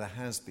where there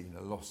has been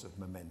a loss of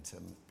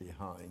momentum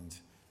behind,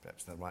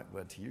 perhaps the right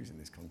word to use in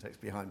this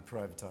context, behind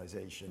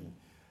privatisation,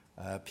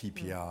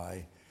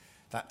 PPI,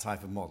 that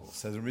type of model.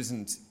 So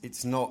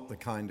it's not the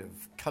kind of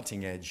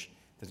cutting edge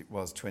that it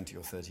was 20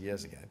 or 30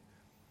 years ago.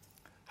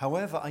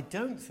 However, I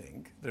don't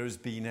think there has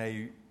been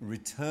a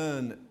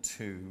return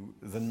to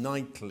the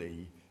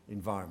knightly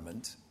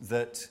environment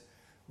that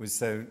was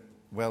so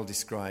well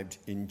described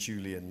in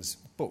Julian's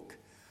book.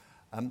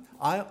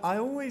 I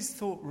always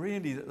thought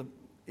really that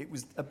it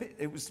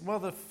was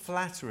rather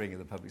flattering of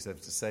the public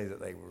service to say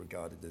that they were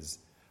regarded as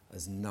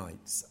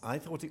knights. I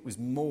thought it was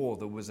more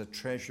there was a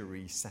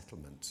treasury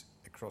settlement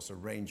across a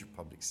range of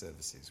public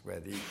services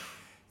where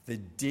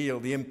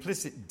the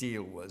implicit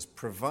deal was,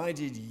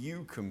 provided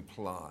you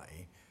comply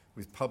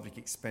with public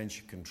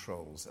expenditure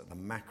controls at the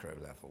macro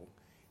level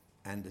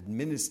and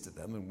administer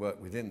them and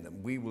work within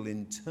them, we will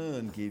in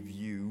turn give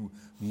you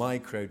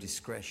micro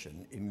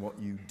discretion in what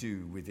you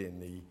do within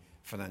the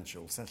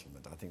financial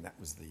settlement. I think that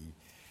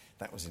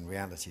was in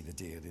reality the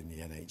deal in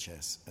the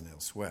NHS and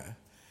elsewhere.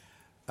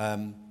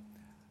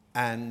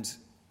 And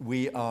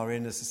we are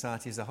in a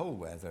society as a whole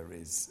where there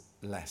is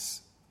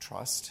less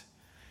trust.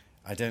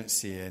 I don't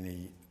see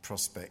any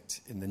prospect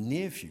in the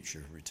near future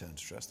of return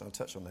to trust. I'll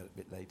touch on that a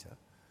bit later.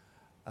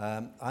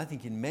 I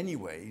think in many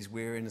ways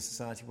we're in a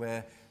society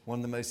where one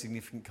of the most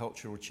significant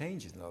cultural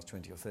changes in the last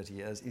 20 or 30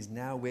 years is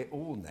now we're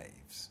all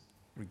knaves.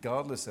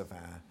 Regardless of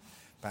our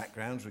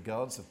backgrounds,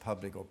 regardless of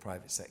public or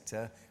private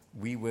sector,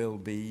 we will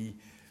be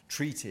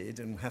treated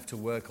and have to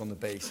work on the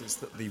basis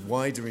that the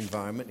wider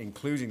environment,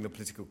 including the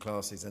political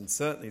classes and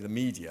certainly the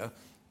media,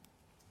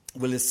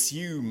 will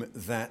assume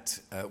that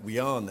we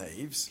are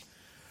knaves.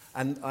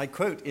 And I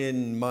quote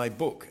in my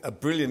book a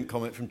brilliant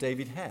comment from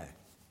David Hare,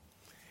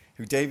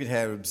 who David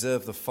Hare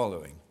observed the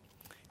following: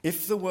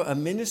 if there were a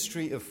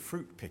ministry of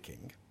fruit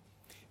picking,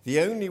 the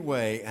only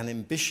way an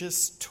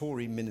ambitious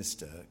Tory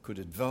minister could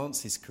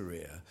advance his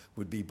career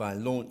would be by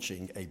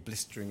launching a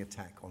blistering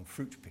attack on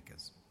fruit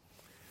pickers.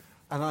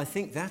 And I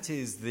think that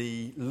is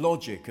the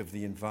logic of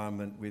the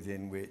environment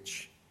within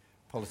which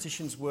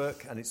politicians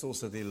work, and it's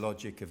also the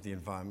logic of the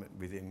environment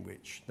within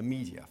which the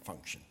media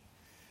function.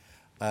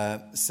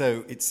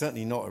 So it's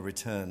certainly not a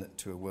return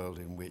to a world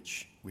in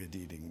which we're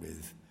dealing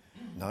with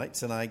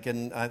knights. And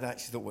I've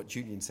actually thought what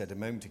Julian said a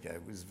moment ago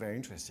was very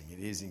interesting. It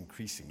is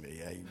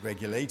increasingly a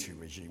regulatory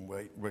regime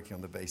working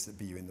on the basis that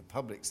be you in the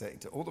public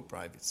sector or the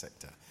private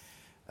sector,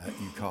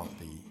 you can't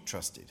be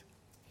trusted.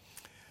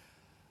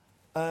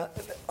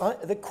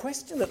 The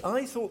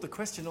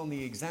question on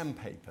the exam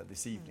paper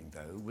this evening,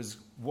 though, was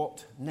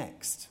what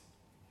next?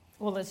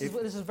 Well, this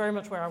is very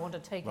much where I want to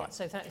take Right. it,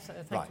 so thank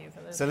you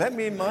for this. So let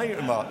me, in my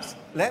remarks,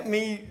 let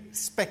me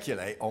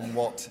speculate on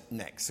what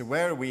next. So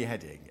where are we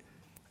heading?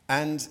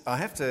 And I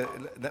have to,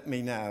 let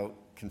me now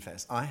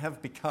confess, I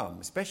have become,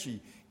 especially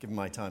given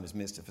my time as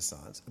Minister for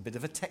Science, a bit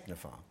of a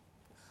technophile.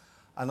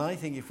 And I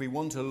think if we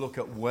want to look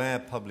at where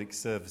public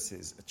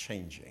services are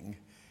changing,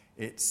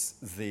 it's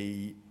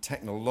the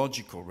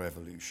technological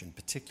revolution,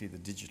 particularly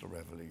the digital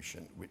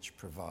revolution, which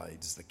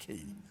provides the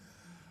key.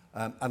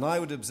 And I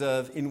would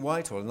observe in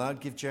Whitehall, and I'd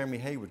give Jeremy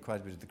Hayward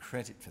quite a bit of the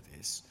credit for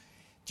this,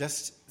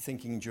 just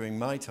thinking during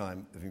my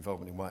time of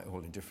involvement in Whitehall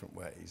in different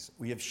ways,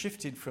 we have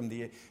shifted from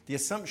the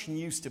assumption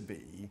used to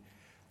be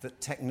that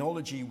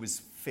technology was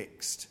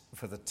fixed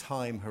for the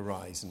time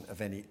horizon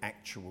of any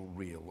actual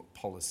real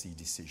policy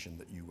decision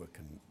that you were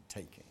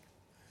taking.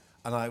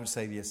 And I would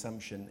say the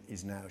assumption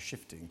is now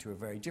shifting to a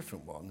very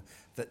different one,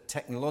 that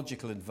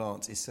technological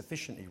advance is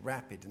sufficiently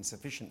rapid and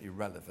sufficiently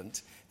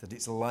relevant that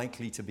it's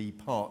likely to be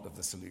part of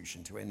the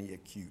solution to any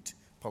acute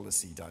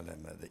policy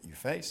dilemma that you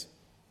face.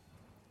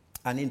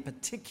 And in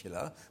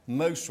particular,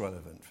 most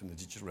relevant from the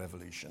digital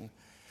revolution,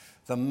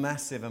 the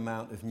massive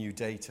amount of new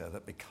data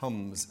that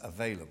becomes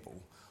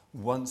available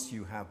once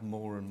you have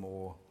more and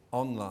more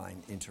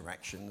online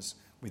interactions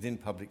within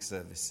public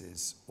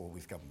services or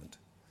with government.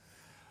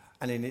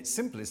 And in its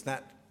simplest,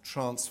 that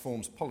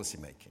transforms policy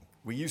making.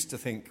 We used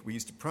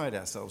to pride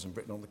ourselves in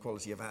Britain on the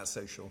quality of our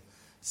social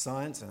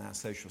science and our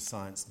social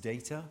science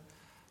data.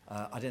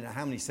 I don't know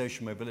how many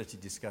social mobility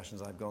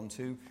discussions I've gone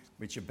to,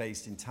 which are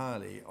based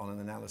entirely on an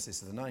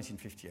analysis of the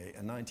 1958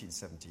 and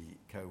 1970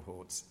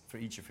 cohorts, for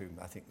each of whom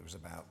I think there was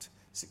about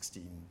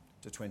 16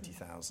 to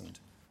 20,000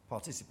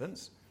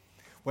 participants.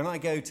 When I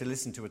go to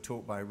listen to a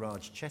talk by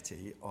Raj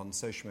Chetty on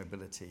social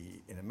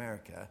mobility in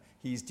America,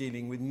 he's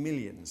dealing with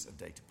millions of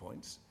data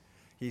points.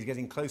 He's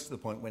getting close to the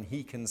point when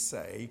he can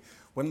say,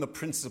 when the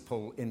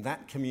principal in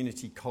that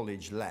community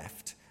college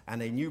left and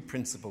a new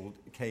principal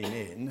came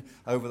in,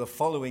 over the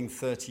following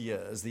 30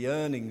 years, the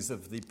earnings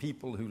of the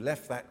people who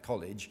left that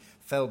college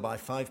fell by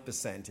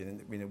 5%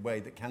 in a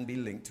way that can be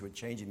linked to a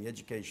change in the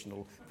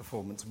educational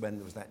performance when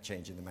there was that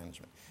change in the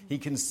management. He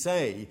can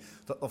say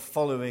that the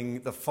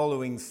following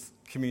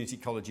community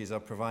colleges are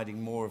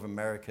providing more of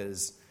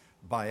America's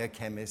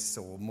biochemists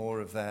or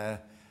more of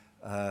their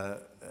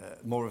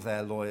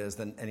lawyers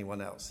than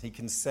anyone else. He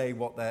can say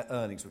what their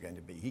earnings were going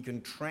to be. He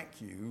can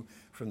track you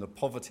from the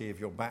poverty of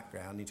your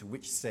background into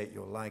which state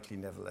you're likely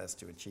nevertheless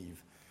to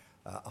achieve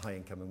a high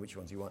income and which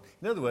ones you want.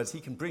 In other words, he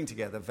can bring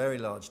together very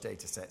large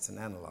data sets and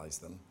analyse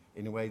them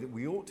in a way that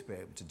we ought to be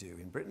able to do.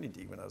 In Britain,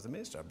 indeed, when I was the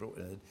minister, I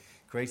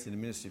created a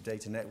Ministry of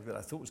Data Network that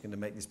I thought was going to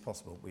make this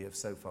possible. We have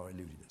so far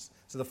eluded this.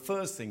 So the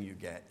first thing you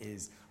get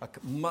is a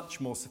much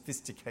more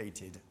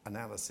sophisticated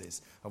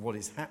analysis of what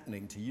is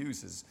happening to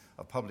users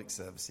of public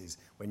services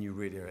when you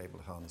really are able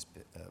to harness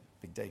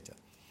big data.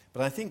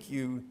 But I think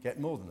you get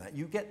more than that.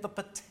 You get the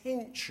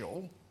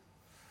potential,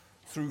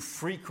 through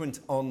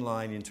frequent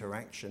online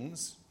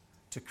interactions,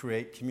 to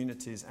create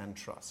communities and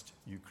trust.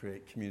 You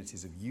create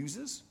communities of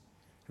users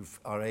who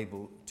are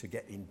able to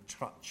get in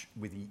touch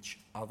with each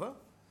other.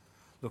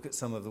 Look at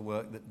some of the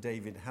work that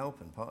David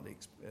Halpern, partly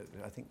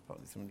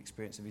from the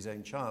experience of his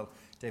own child,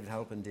 David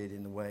Halpern did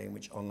in the way in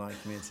which online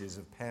communities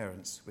of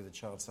parents with a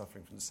child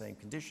suffering from the same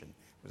condition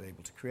was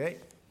able to create.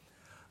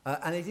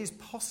 And it is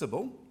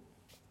possible,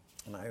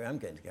 and I am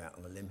going to go out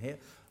on a limb here,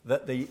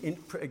 that the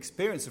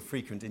experience of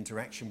frequent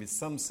interaction with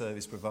some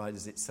service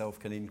providers itself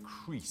can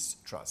increase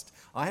trust.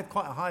 I have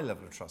quite a high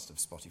level of trust of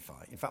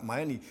Spotify. In fact, my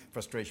only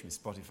frustration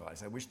with Spotify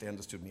is I wish they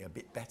understood me a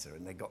bit better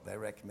and they got their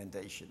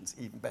recommendations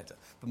even better.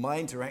 But my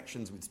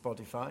interactions with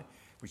Spotify,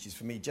 which is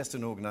for me just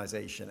an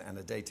organisation and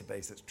a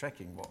database that's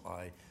tracking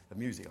the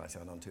music I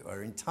turn on to,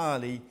 are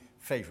entirely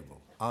favourable.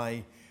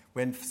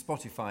 When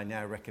Spotify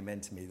now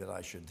recommend to me that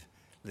I should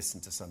listen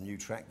to some new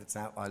track that's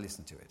out, I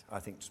listen to it. I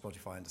think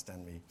Spotify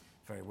understand me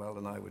very well,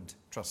 and I would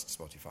trust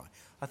Spotify.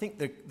 I think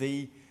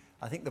the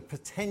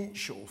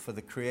potential for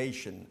the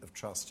creation of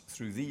trust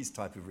through these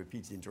type of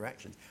repeated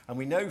interactions, and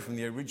we know from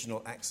the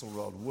original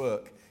Axelrod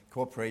work,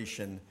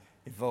 cooperation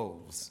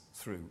evolves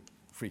through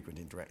frequent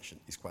interaction,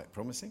 is quite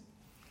promising.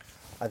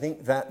 I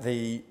think that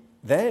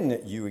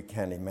then you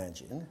can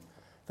imagine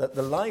that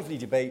the lively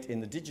debate in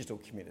the digital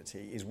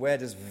community is where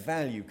does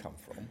value come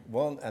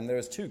from? And there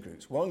are two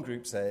groups. One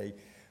group say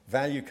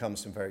value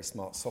comes from very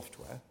smart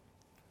software,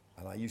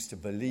 and I used to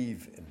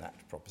believe in that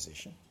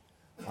proposition.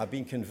 I've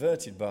been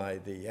converted by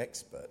the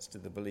experts to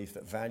the belief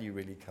that value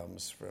really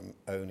comes from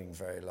owning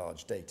very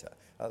large data.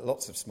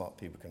 Lots of smart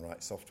people can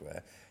write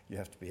software. You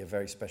have to be a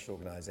very special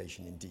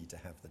organisation indeed to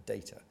have the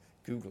data.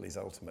 Google is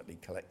ultimately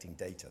collecting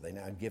data. They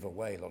now give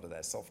away a lot of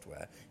their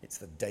software. It's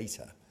the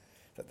data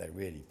that they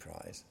really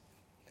prize.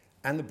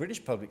 And the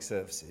British Public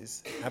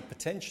Services have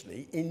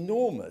potentially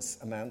enormous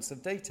amounts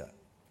of data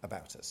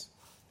about us.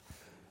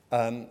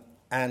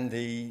 And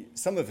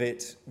some of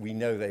it we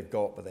know they've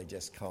got, but they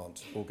just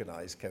can't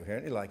organise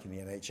coherently, like in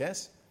the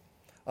NHS.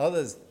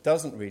 Others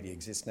doesn't really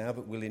exist now,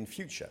 but will in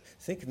future.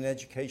 Think of an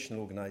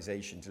educational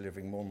organisation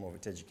delivering more and more of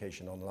its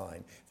education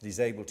online that is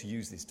able to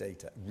use this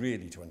data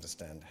really to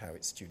understand how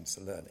its students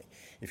are learning.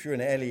 If you're an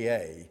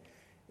LEA,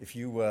 if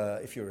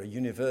you're a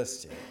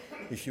university,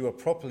 if you are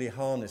properly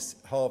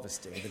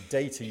harvesting the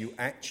data you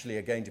actually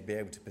are going to be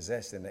able to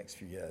possess in the next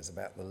few years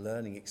about the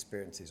learning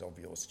experiences of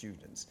your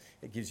students,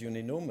 it gives you an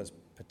enormous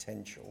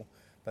potential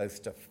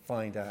both to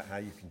find out how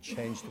you can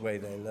change the way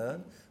they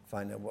learn,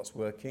 find out what's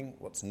working,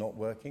 what's not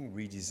working,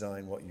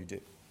 redesign what you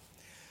do.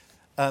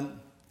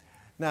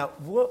 Now,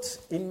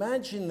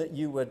 imagine that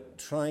you were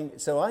trying,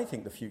 so I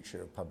think the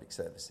future of public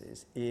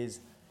services is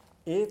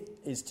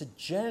to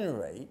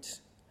generate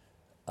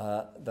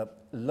the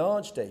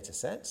large data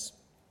sets,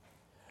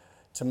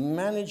 to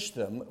manage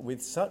them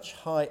with such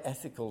high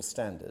ethical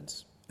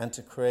standards, and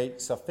to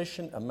create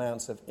sufficient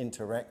amounts of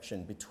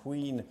interaction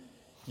between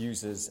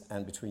users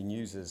and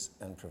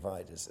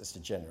providers as to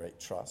generate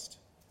trust,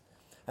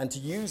 and to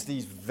use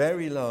these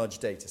very large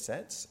data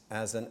sets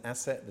as an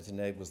asset that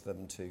enables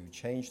them to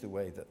change the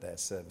way that their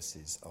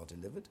services are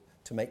delivered,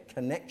 to make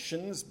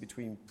connections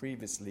between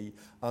previously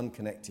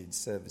unconnected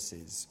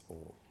services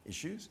or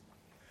issues.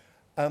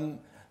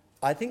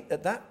 I think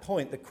at that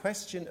point, the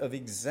question of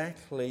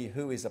exactly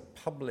who is a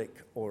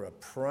public or a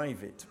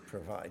private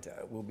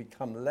provider will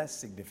become less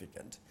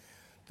significant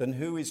than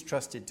who is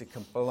trusted to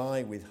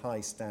comply with high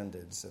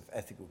standards of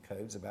ethical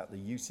codes about the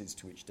uses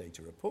to which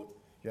data are put.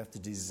 You have to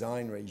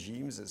design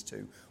regimes as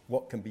to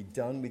what can be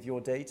done with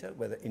your data,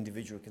 whether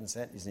individual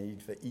consent is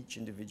needed for each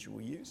individual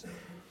use.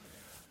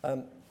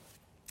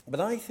 But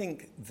I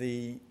think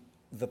the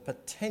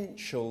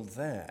potential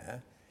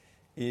there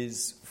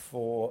is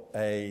for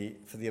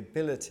the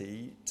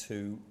ability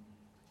to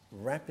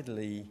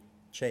rapidly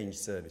change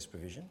service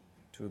provision,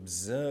 to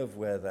observe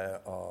where there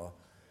are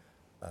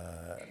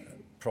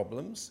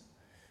problems,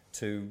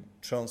 to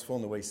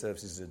transform the way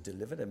services are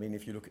delivered. I mean,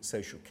 if you look at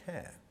social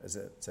care,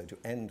 so to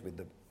end with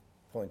the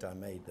point I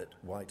made that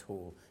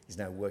Whitehall is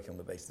now working on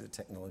the basis that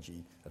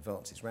technology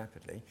advances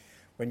rapidly,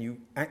 when you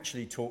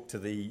actually talk to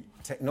the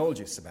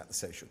technologists about the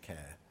social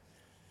care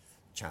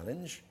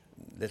challenge,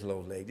 little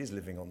old ladies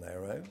living on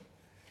their own,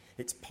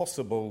 it's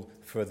possible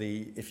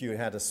if you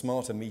had a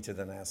smarter meter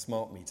than our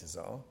smart meters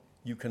are,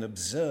 you can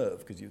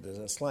observe, because there's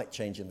a slight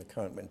change in the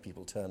current when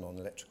people turn on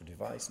an electrical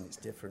device, and it's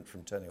different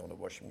from turning on a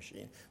washing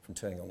machine, from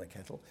turning on a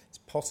kettle. It's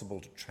possible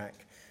to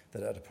track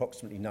that at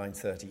approximately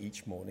 9:30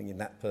 each morning in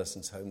that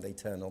person's home, they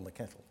turn on the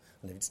kettle.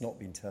 And if it's not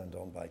been turned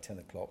on by 10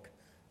 o'clock,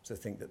 so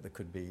think that there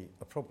could be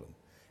a problem.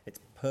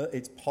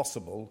 It's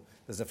possible.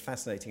 There's a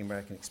fascinating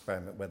American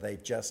experiment where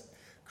they've just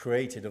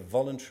created a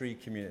voluntary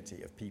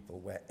community of people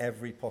where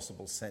every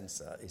possible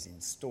sensor is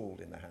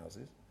installed in the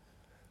houses,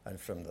 and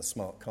from the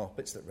smart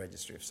carpets that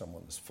register if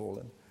someone has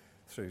fallen,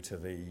 through to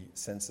the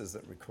sensors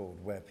that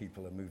record where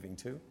people are moving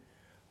to.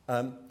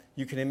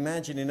 You can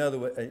imagine, in other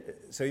words,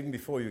 so even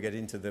before you get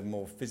into the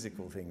more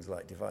physical things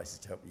like devices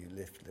to help you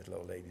lift little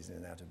old ladies in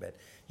and out of bed,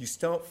 you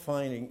start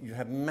finding you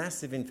have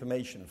massive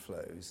information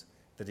flows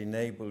that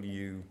enable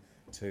you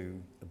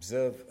to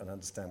observe and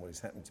understand what is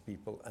happening to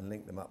people and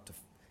link them up to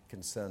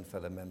concerned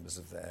fellow members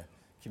of their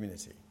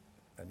community,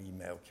 an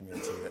email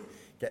community that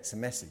gets a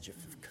message if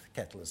the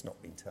kettle has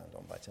not been turned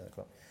on by 10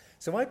 o'clock.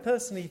 So I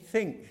personally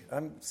think,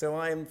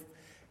 I am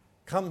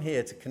come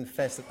here to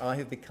confess that I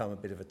have become a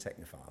bit of a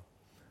technophile.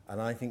 And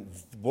I think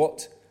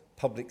what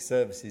public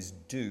services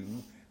do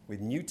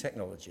with new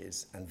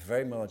technologies and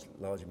very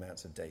large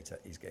amounts of data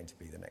is going to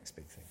be the next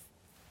big thing.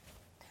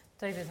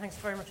 David, thanks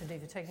very much indeed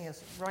for taking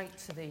us right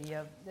to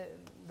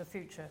the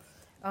future.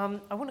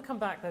 I want to come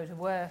back, though, to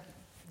where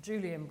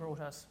Julian brought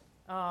us.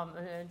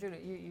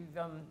 Julian,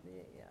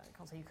 I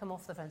can't say you come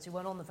off the fence. You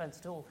weren't on the fence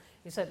at all.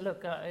 You said,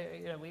 look,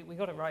 we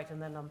got it right,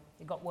 and then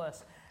it got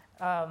worse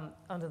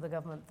under the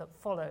government that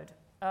followed.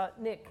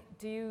 Nick,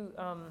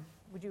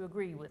 would you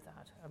agree with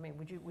that? I mean,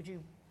 would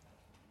you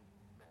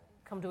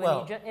come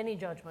to any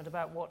judgment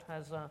about what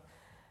has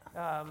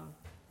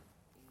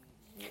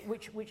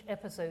which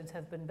episodes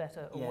have been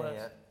better or worse?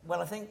 Yeah.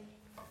 Well,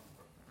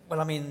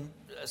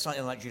 slightly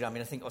unlike Judah,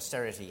 I think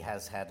austerity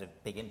has had a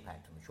big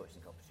impact on the choice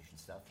and competition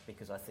stuff,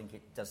 because I think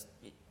it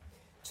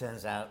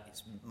turns out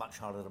it's much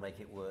harder to make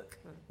it work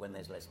when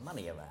there's less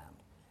money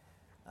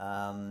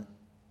around.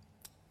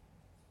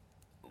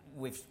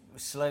 We've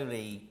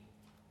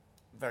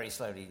very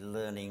slowly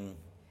learning,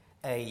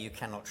 you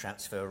cannot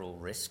transfer all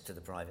risk to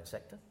the private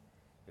sector.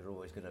 You're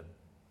always going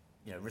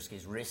to, risk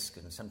is risk,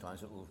 and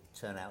sometimes it will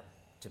turn out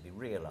to be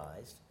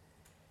realised.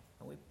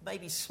 And we're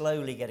maybe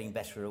slowly getting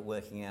better at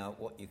working out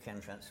what you can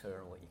transfer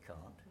and what you can't.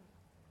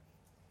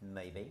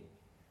 Maybe.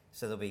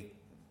 So there'll be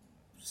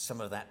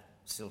some of that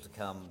still to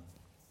come,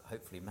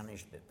 hopefully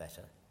managed a bit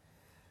better.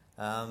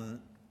 I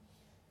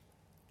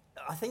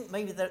think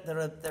maybe there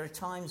are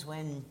times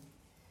when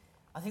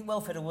I think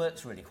welfare to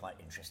work's really quite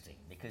interesting,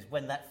 because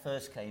when that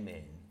first came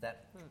in,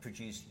 that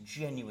produced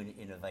genuine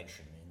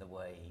innovation in the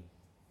way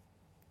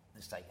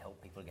the state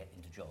helped people get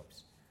into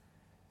jobs.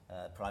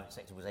 Private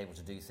sector was able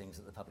to do things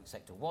that the public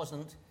sector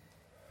wasn't,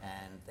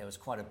 and there was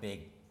quite a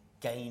big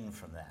gain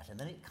from that. And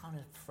then it kind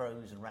of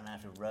froze and ran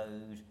out of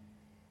road,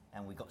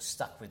 and we got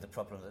stuck with the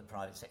problem that the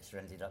private sector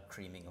ended up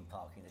creaming and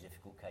parking the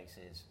difficult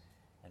cases,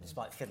 and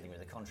despite fiddling with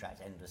the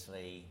contract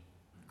endlessly,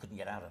 couldn't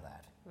get out of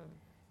that. And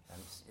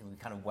we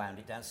kind of wound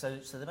it down. So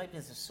there may be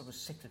this sort of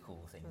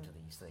cyclical thing to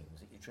these things.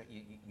 That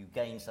you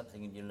gain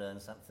something and you learn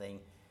something,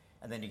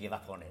 and then you give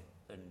up on it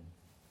and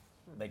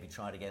maybe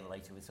try it again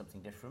later with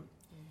something different.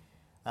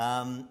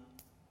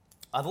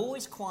 I've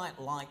always quite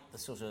liked the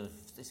sort of,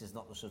 this is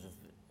not the sort of,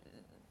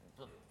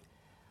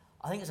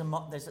 I think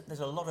there's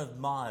a lot of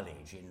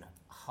mileage in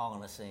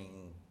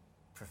harnessing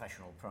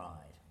professional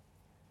pride.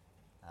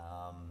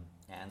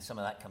 And some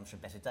of that comes from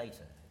better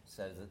data.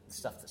 So the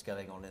stuff that's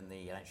going on in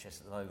the NHS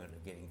at the moment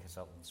of giving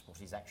consultants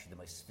what is actually the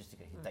most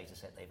sophisticated data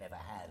set they've ever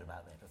had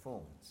about their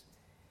performance.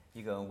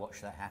 You go and watch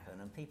that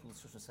happen, and people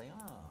sort of say,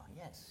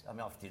 yes. I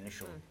mean, after the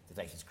initial, the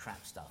data's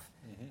crap stuff,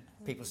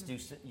 people do,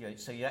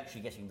 so you're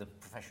actually getting the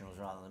professionals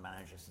rather than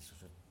managers to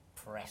sort of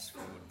press for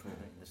the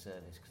improvement in the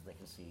service because they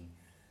can see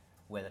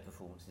where their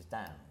performance is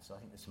down. So I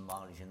think there's some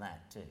mileage in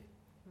that too.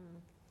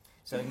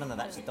 So none of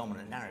that's a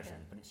dominant narrative,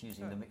 but it's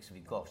using the mix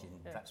we've got in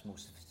perhaps more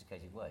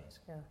sophisticated ways.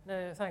 Yeah,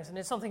 no, thanks. And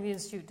it's something the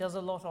Institute does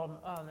a lot on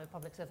the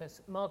public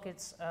service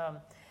markets,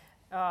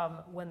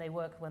 when they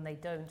work, when they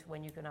don't,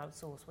 when you can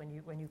outsource, when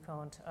you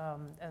can't,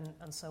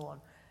 and so on,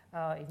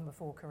 even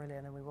before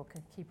Carillion, and we will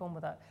keep on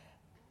with that.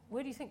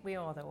 Where do you think we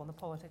are, though, on the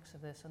politics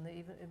of this and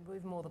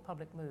even more the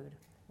public mood?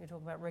 You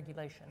talk about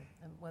regulation,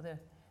 and whether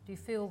do you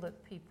feel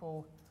that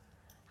people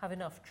have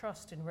enough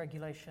trust in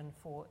regulation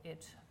for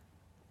it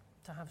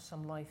to have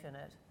some life in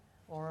it,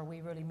 or are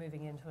we really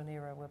moving into an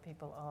era where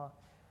people are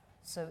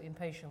so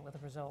impatient with the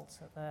results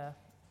that they're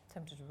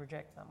tempted to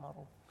reject that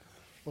model?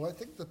 Well, I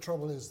think the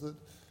trouble is that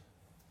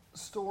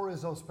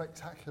stories of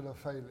spectacular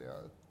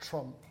failure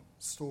trump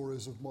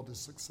stories of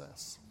modest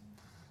success.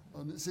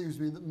 And it seems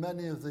to me that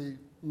many of the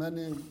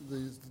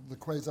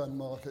quasi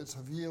markets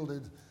have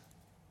yielded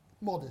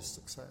modest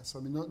success.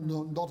 I mean,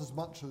 not as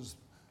much as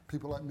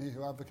people like me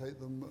who advocate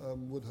them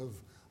would have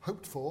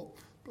hoped for,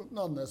 but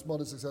nonetheless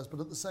modest success. But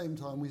at the same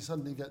time, we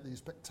suddenly get these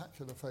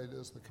spectacular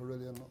failures, the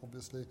Carillion,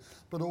 obviously,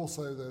 but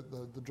also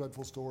the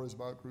dreadful stories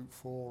about Group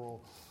 4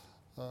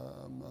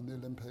 and the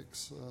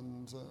Olympics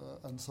and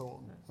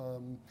so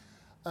on.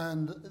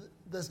 And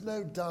there's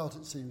no doubt,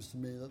 it seems to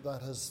me,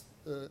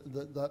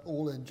 that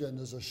all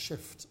engenders a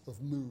shift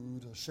of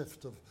mood, a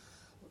shift of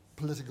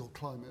political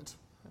climate,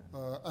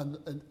 and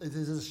it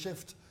is a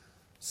shift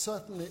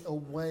certainly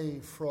away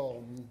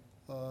from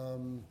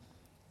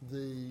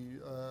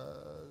the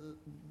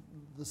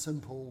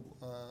simple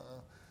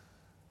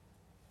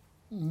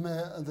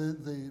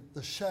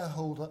the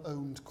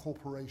shareholder-owned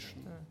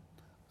corporation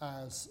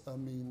as a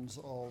means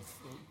of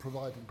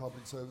providing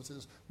public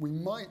services. We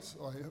might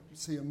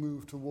see a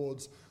move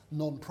towards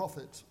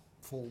non-profit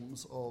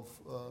forms of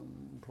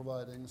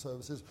providing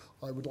services.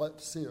 I would like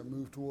to see a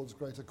move towards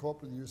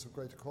the use of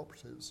greater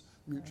cooperatives,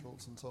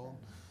 mutuals and so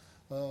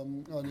on.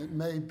 And it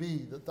may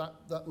be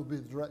that would be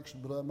the direction,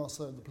 but I must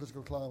say the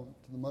political climate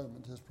at the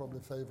moment is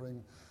probably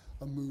favouring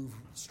a move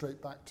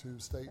straight back to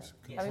state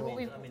control.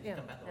 To come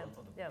back on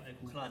the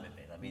political climate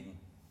bit, I mean,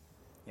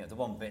 the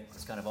one bit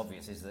that's kind of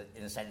obvious is that,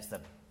 in a sense, the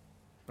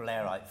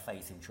Blairite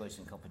faith in choice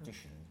and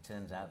competition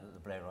turns out that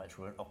the Blairites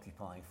were an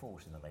occupying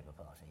force in the Labour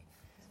Party,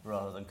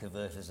 rather than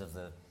converters of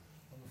the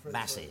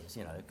masses,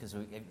 because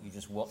you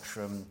just watch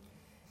from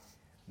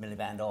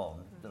Miliband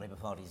on, the Labour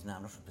Party is now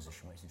not in a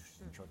position where it's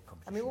interested in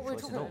competition. I mean, what we're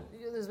talking about,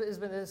 there's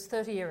been this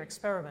 30-year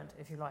experiment,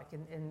 if you like,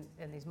 in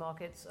these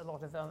markets, a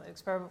lot of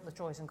experiment with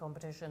choice and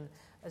competition,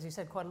 as you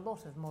said, quite a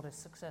lot of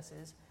modest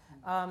successes,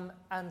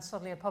 and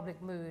suddenly a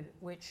public mood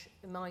which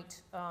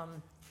might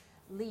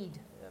lead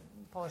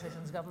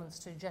politicians, governments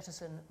to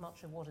jettison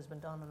much of what has been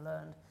done and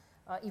learned,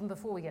 even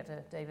before we get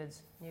to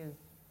David's new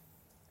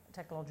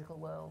technological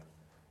world.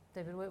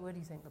 David, where do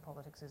you think the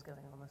politics is going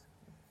on this?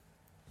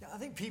 Yeah, I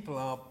think people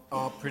are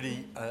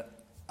pretty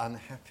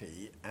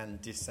unhappy and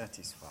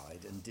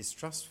dissatisfied and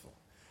distrustful.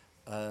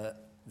 And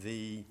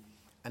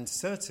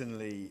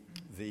certainly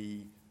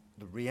the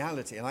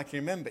reality, and I can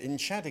remember in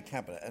Shadow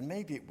Cabinet, and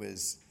maybe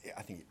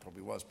I think it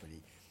probably was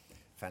pretty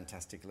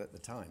fantastical at the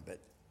time, but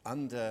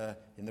in the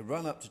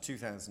run-up to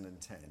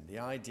 2010, the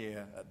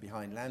idea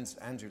behind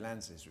Andrew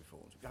Lansley's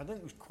reforms, I don't think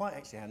it was quite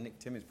actually how Nick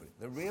Timmins put it.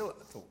 The real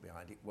thought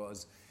behind it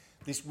was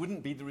this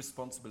wouldn't be the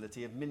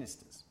responsibility of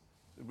ministers.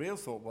 The real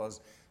thought was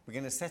we're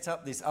going to set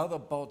up this other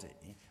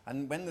body,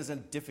 and when there's a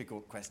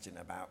difficult question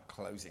about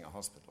closing a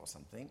hospital or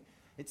something,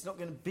 it's not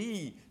going to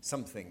be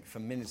something for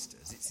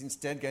ministers. It's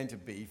instead going to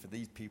be for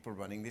these people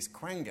running this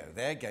quango.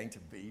 They're going to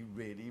be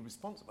really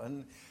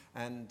responsible.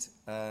 And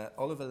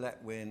Oliver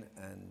Letwin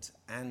and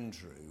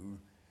Andrew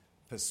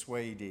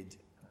persuaded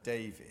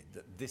David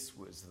that this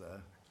was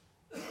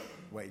the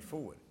way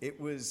forward. It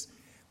was,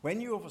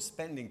 when you're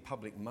spending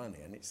public money,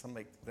 and it's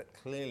something that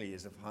clearly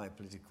is of high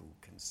political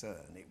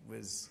concern, it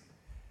was,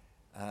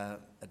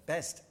 at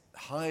best,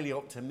 highly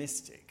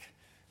optimistic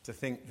to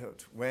think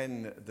that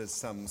when there's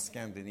some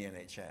scandal in the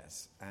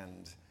NHS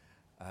and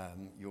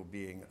you're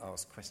being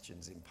asked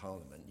questions in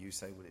Parliament, you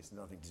say, well, it's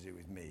nothing to do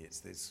with me,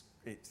 it's this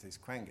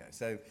quango.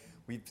 So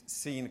we've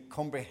seen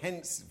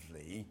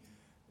comprehensively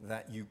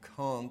that you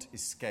can't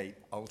escape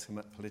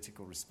ultimate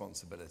political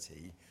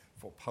responsibility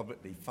for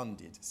publicly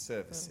funded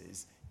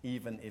services,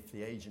 even if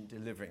the agent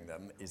delivering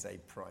them is a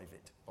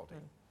private body.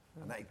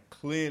 And that is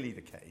clearly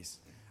the case.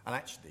 And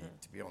actually,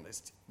 to be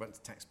honest, once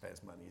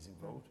taxpayers' money is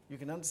involved, you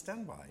can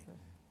understand why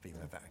people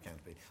have that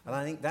accountability. And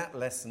I think that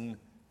lesson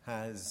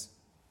has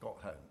got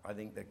home. I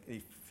think that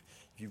if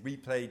you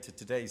replayed to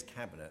today's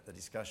cabinet the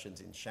discussions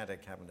in shadow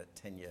cabinet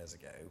 10 years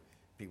ago,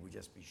 people would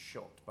just be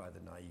shocked by the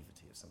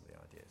naivety of some of the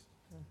ideas.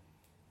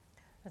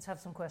 Let's have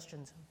some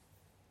questions.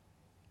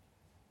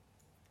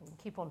 We can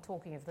keep on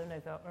talking if there are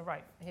no... Oh,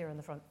 right, here in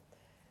the front.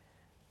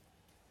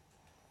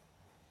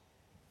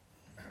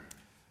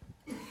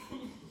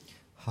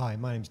 Hi,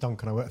 my name's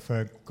Duncan. I work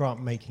for a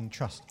grant-making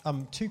trust.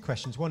 Two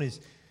questions. One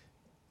is,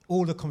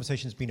 all the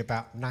conversation's been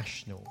about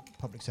national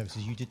public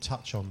services. You did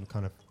touch on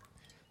kind of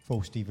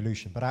forced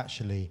devolution, but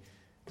actually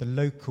the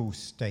local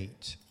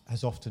state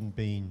has often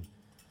been,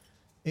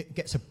 it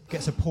gets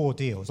a poor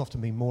deal. It's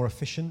often been more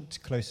efficient,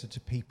 closer to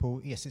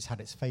people. Yes, it's had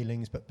its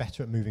failings, but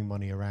better at moving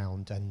money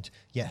around, and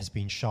yet has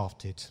been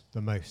shafted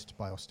the most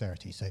by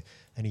austerity. So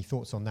any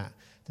thoughts on that?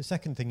 The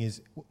second thing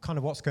is, kind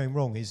of what's going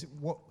wrong is,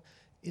 what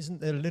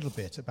isn't there a little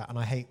bit about, and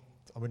I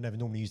would never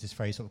normally use this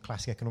phrase, sort of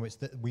classic economics,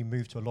 that we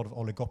move to a lot of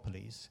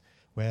oligopolies,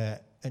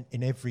 where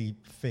in every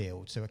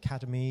field, so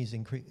academies,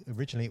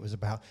 originally it was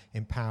about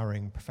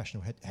empowering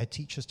professional head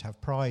teachers to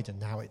have pride, and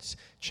now it's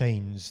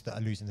chains that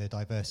are losing their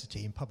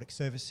diversity. In public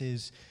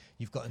services,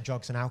 you've got in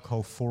drugs and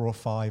alcohol 4 or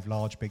 5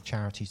 large big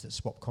charities that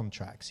swap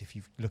contracts. If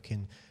you look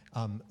in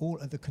all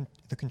of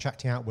the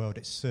contracting out world,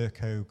 it's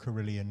Serco,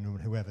 Carillion, or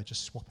whoever,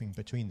 just swapping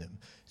between them.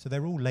 So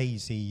they're all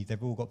lazy,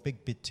 they've all got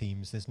big bid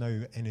teams, there's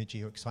no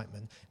energy or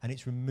excitement, and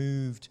it's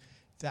removed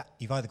that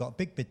you've either got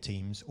big bid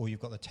teams or you've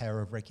got the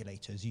terror of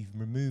regulators. You've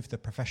removed the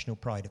professional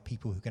pride of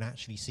people who can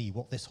actually see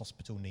what this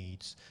hospital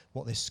needs,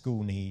 what this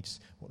school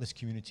needs, what this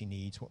community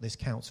needs, what this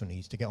council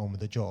needs to get on with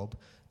the job.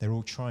 They're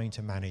all trying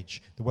to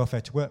manage. The Welfare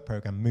to Work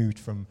programme moved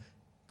from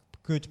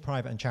good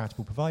private and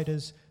charitable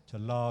providers to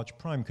large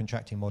prime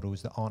contracting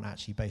models that aren't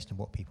actually based on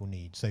what people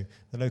need. So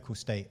the local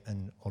state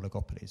and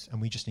oligopolies,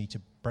 and we just need to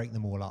break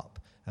them all up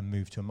and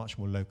move to a much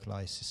more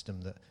localised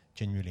system that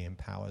genuinely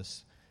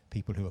empowers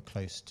people who are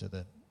close to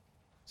the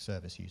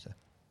service user.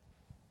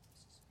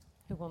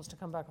 Who wants to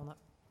come back on that?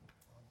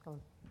 Go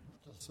on.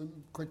 Just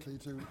quickly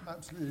to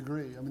absolutely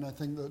agree. I mean, I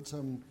think that,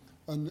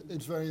 and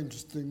it's very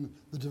interesting,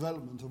 the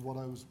development of what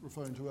I was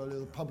referring to earlier,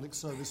 the public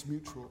service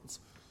mutuals,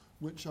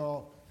 which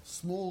are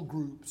small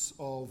groups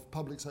of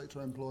public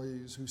sector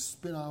employees who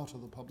spin out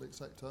of the public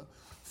sector,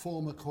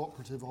 form a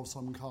cooperative of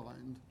some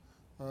kind,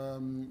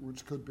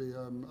 which could be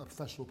a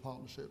professional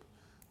partnership,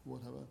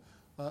 whatever,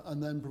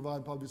 and then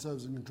provide public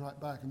service and contract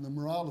back. And the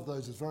morale of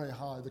those is very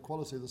high. The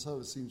quality of the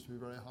service seems to be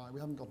very high. We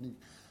haven't got any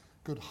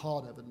good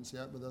hard evidence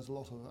yet, but there's a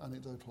lot of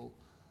anecdotal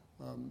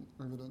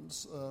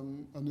evidence.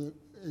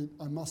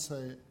 I must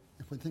say,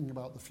 if we're thinking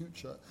about the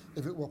future,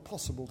 if it were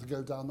possible to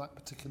go down that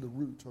particular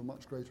route to a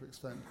much greater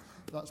extent,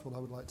 that's what I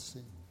would like to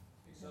see.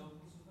 Examples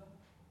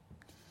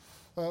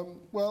of that?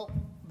 Well,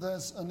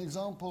 there's an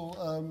example,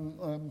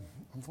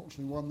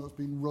 unfortunately one that's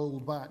been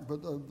rolled back,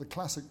 but the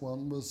classic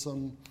one was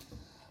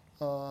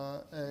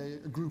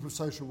a group of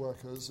social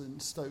workers in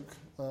Stoke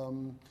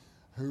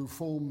who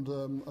formed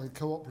a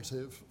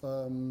cooperative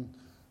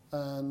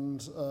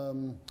and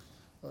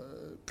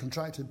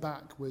contracted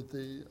back with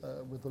the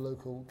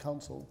local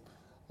council.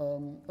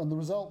 And the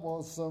result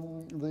was I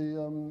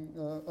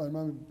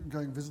remember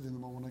going visiting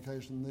them on one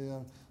occasion.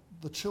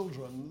 The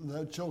children,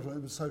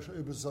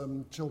 it was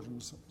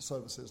children's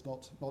services,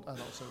 not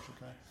adult social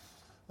care.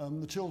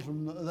 The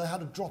children, they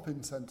had a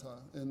drop-in centre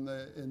in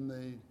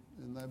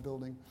their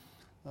building,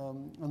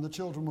 and the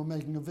children were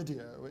making a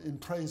video in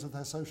praise of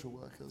their social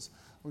workers.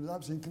 It was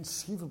absolutely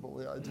inconceivable,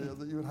 the idea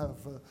that you would have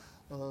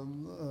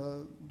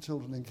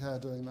children in care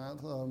doing that.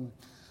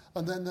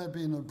 And then there have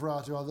been a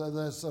variety of other.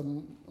 There's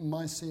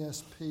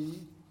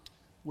MyCSP,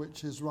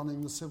 which is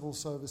running the civil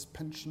service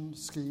pension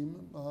scheme,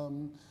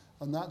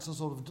 and that's a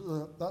sort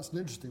of that's an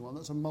interesting one.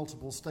 That's a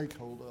multiple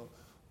stakeholder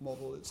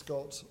model. It's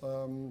got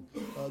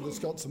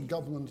some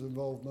government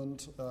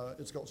involvement.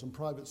 It's got some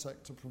private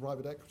sector,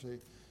 private equity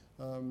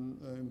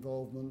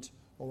involvement,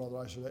 or rather,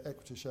 I should say,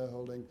 equity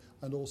shareholding,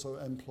 and also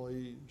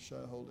employee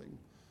shareholding.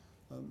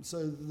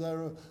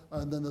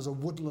 And then there's a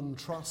woodland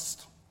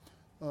trust.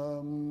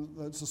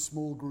 That's a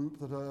small group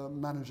that are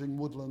managing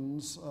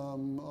woodlands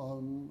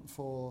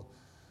for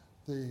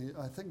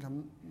I think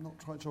I'm not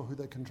quite sure who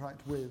they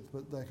contract with,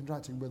 but they're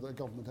contracting with a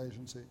government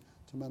agency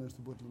to manage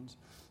the woodlands.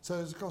 So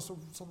it's across sort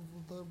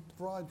of the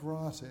wide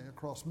variety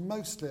across,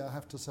 mostly I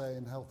have to say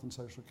in health and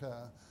social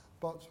care,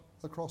 but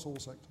across all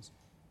sectors.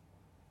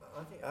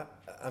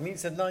 I mean,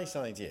 it's a nice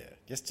idea.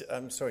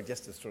 I'm sorry,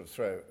 just to sort of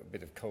throw a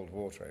bit of cold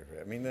water over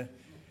it. I mean,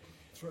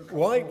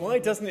 why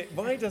doesn't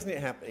it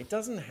happen? It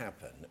doesn't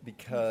happen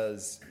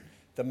because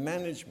the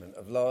management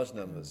of large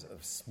numbers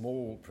of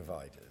small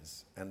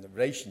providers and the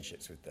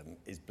relationships with them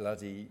is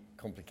bloody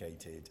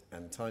complicated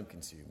and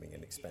time-consuming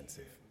and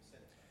expensive.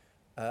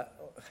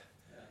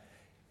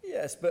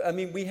 Yes, but I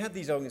mean, we had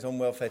these arguments on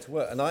welfare to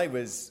work, and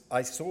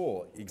I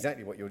saw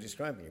exactly what you're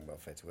describing in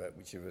welfare to work,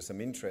 which were some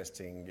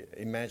interesting,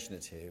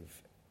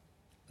 imaginative,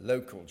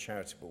 local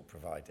charitable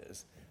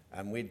providers,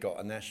 and we'd got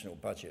a national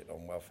budget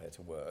on welfare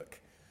to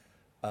work,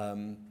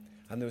 and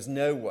there was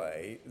no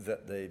way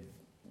that the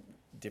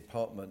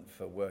Department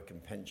for Work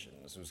and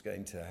Pensions was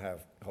going to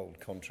hold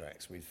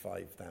contracts with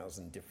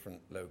 5,000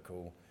 different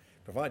local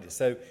providers.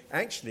 So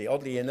actually,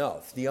 oddly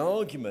enough, the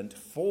argument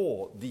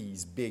for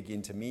these big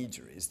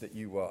intermediaries that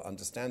you were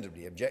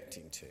understandably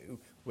objecting to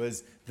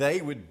was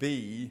they would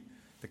be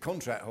the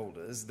contract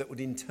holders that would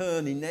in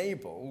turn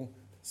enable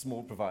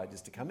small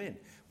providers to come in.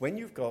 When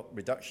you've got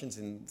reductions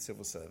in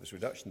civil service,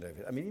 reduction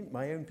over, I mean, in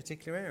my own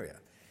particular area,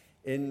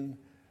 I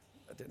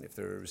don't know if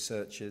there are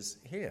researchers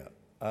here,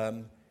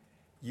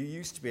 you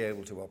used to be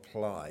able to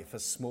apply for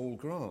small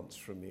grants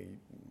from the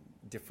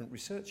different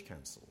research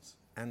councils.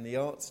 And the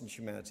Arts and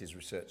Humanities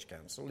Research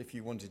Council, if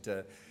you wanted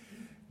to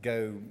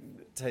go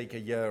take a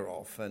year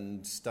off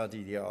and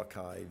study the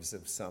archives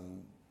of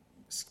some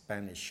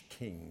Spanish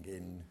king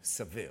in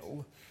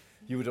Seville,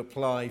 you would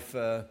apply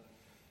for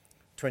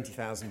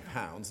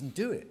 £20,000 and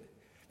do it.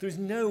 There's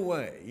no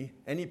way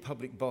any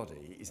public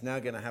body is now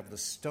going to have the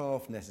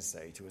staff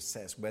necessary to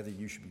assess whether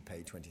you should be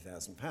paid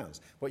 £20,000.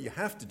 What you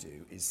have to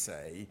do is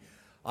say,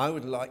 I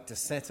would like to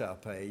set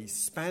up a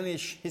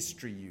Spanish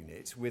history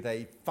unit with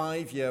a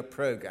 5-year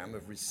program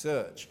of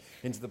research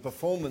into the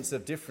performance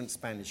of different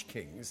Spanish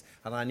kings,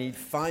 and I need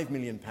 £5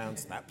 million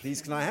for that.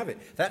 Please, can I have it?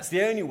 That's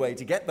the only way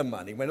to get the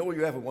money when all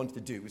you ever wanted to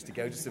do was to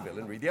go to Seville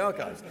and read the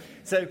archives.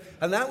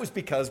 And that was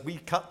because we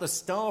cut the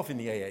staff in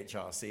the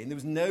AHRC, and there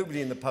was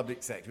nobody in the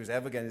public sector who was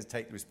ever going to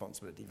take the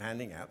responsibility of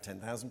handing out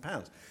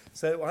 £10,000.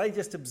 So I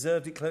just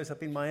observed it close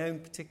up in my own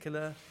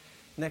particular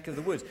neck of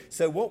the woods.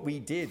 So what we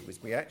did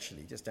was we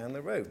actually, just down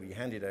the road, we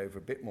handed over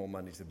a bit more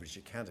money to the British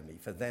Academy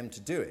for them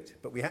to do it.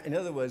 But in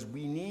other words,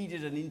 we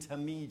needed an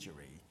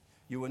intermediary.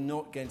 You were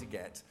not going to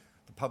get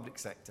the public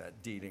sector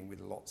dealing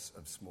with lots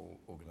of small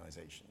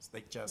organisations.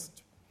 They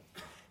just,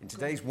 in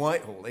today's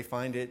Whitehall, they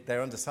find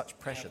they're under such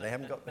pressure, they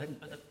haven't got bandwidth.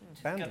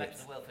 To go back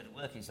to the welfare to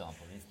work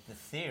example, the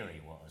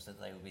theory was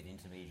that they would be the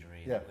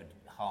intermediary that would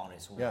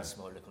harness all these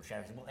small local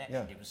charities. What they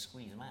actually did was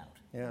squeeze them out.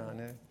 Yeah, I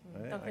know.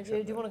 Duncan,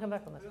 do you want to come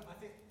back on that?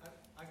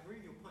 I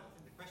agree with your point. I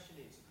think the question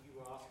is, you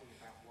were asking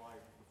about why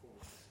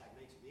performance is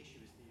stagnating. The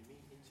issue is the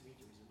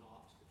intermediaries are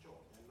not up to the job.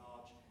 They're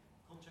large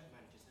contract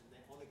managers and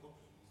they're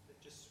oligopolies that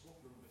just swap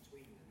them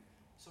between them.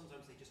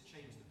 Sometimes they just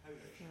change the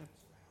polo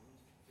shirts around.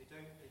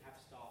 They have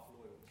staff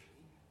loyalty.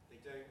 They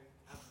don't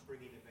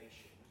bring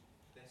innovation.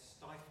 They're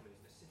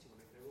stiflers. They're sitting on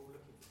it. They're all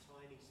looking for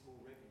tiny,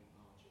 small revenue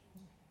margins.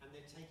 And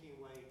they're taking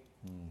away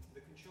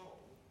the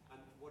control.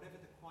 And whatever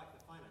the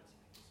financing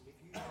mechanism, if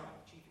you are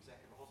a chief exec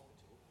of a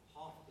hospital,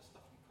 half of the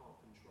stuff you can't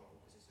control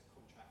because it's a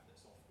contract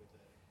that's off with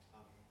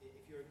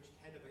if you're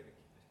head of an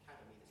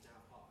academy that's now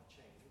part of a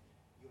chain,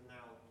 you're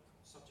now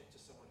subject to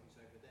someone who's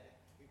over there.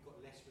 You've got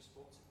less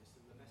responsiveness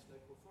than the best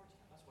local authority.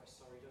 That's why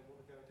Surrey don't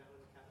want to go down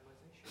an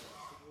academisation.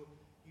 So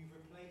you've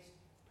replaced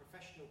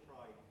professional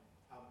pride,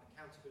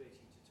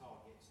 accountability to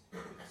targets,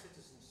 with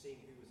citizens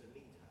seeing who was a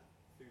leader,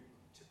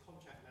 to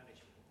contract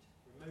management,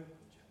 remote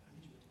contract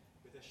management,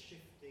 with a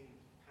shifting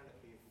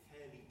panoply of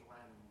fairly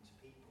bland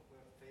people,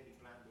 fairly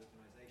bland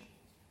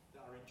organisations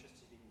that are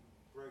interested in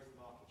growth,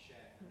 market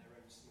share, and their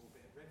own small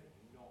bit of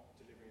revenue, not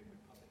delivering a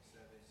good public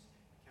service,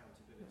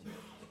 accountability, and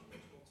customer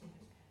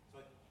responsiveness. So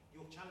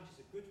your challenge is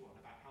a good one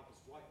about how does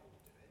Whitehall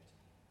do it.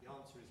 The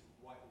answer is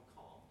Whitehall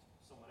can't.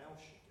 Someone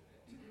else should do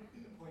it.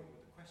 The point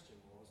with the question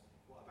was,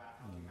 what about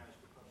how do you manage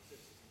good public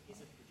services? It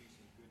isn't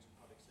producing good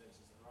public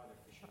services that are either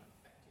efficient,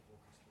 effective, or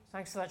customer.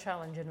 Thanks for that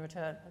challenge in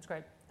return. That's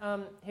great.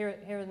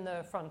 Here in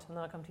the front, and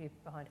then I'll come to you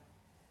behind.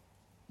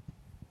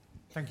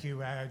 Thank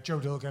you. Joe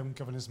Dilgum,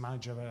 Governance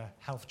Manager of a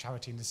health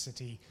charity in the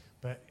city,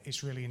 but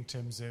it's really in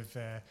terms of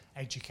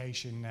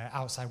education,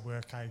 outside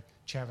work. I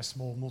chair a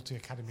small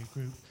multi-academy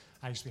group.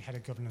 I used to be head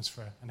of governance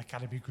for an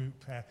academy group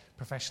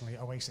professionally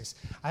at Oasis.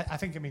 I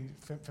think,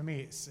 for me,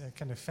 it's a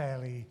kind of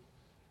fairly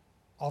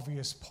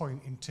obvious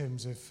point in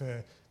terms of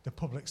the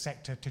public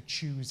sector to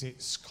choose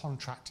its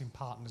contracting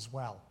partners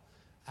well.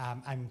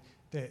 And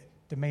there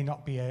may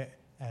not be a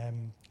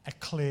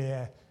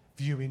clear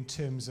view in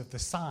terms of the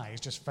size.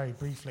 Just very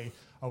briefly,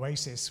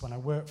 Oasis, when I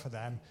worked for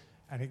them,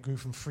 and it grew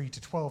from 3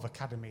 to 12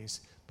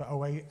 academies, but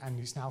and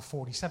it's now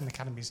 47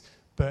 academies.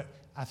 But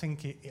I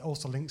think it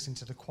also links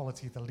into the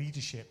quality of the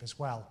leadership as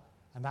well.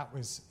 And that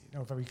was, you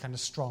know, very kind of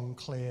strong,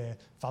 clear,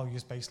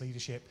 values-based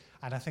leadership.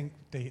 And I think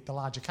the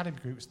large academy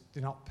groups,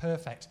 they're not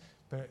perfect,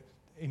 but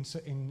in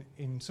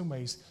some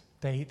ways,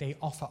 they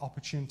offer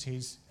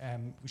opportunities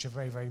which are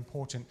very, very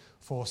important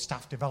for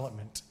staff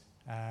development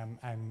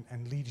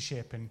and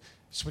leadership and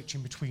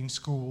switching between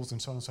schools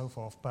and so on and so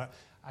forth. But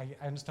I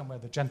understand where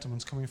the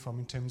gentleman's coming from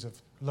in terms of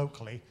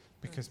locally,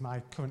 because my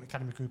current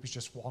academy group is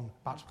just one,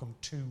 about to become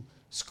 2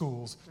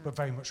 schools, but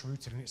very much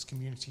rooted in its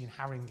community in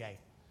Haringey.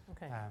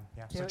 Okay.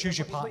 Yeah. So choose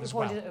your partner as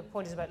well.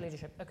 Point is about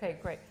leadership. Okay,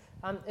 great.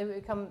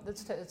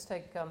 Let's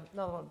take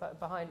another one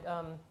behind,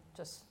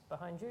 just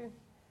behind you,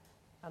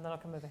 and then I'll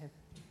come over here.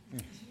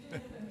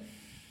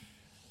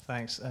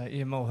 Thanks.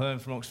 Ian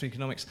Mulhern from Oxford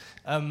Economics.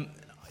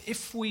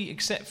 If we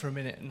accept for a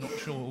minute, I'm not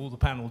sure all the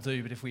panel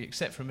do, but if we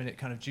accept for a minute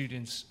kind of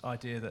Julian's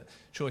idea that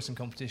choice and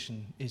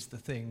competition is the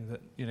thing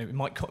that, you know, it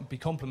might be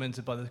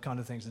complemented by the kind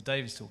of things that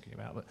David's talking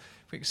about, but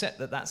if we accept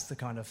that that's the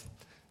kind of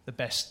the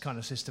best kind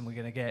of system we're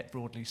going to get,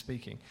 broadly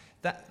speaking,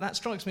 that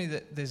strikes me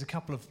that there's a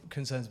couple of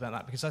concerns about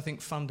that, because I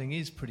think funding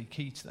is pretty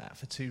key to that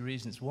for 2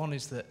 reasons. One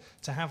is that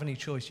to have any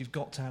choice, you've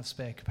got to have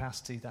spare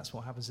capacity. That's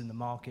what happens in the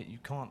market. You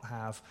can't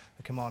have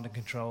a command and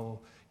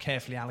control,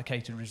 carefully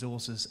allocated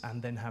resources,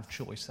 and then have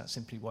choice. That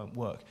simply won't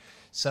work.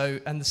 So,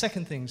 and the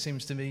second thing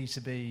seems to me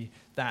to be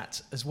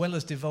that as well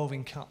as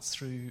devolving cuts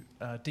through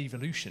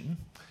devolution,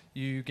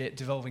 you get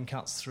devolving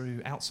cuts through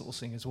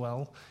outsourcing as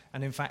well.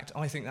 And in fact,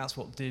 I think that's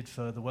what did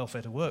for the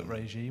welfare to work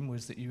regime,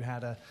 was that you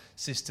had a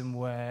system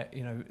where,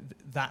 you know,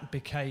 that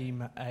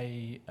became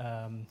a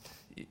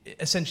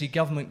essentially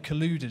government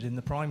colluded in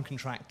the prime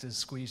contractors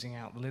squeezing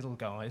out the little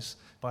guys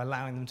by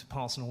allowing them to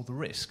pass on all the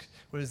risk.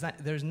 Whereas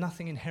there is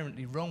nothing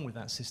inherently wrong with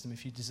that system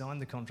if you design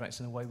the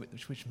contracts in a way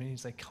which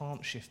means they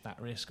can't shift that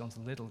risk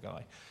onto the little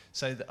guy.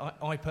 So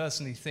I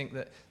personally think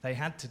that they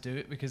had to do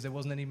it because there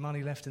wasn't any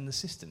money left in the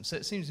system. So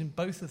it seems in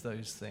both of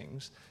those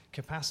things,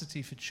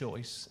 capacity for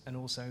choice and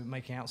also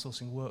making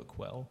outsourcing work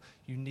well,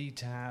 you need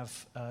to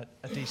have a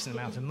decent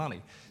amount of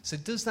money. So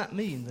does that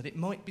mean that it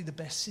might be the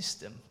best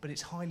system, but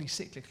it's highly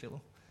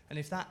cyclical? And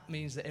if that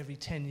means that every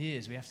 10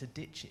 years we have to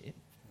ditch it,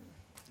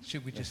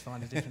 should we just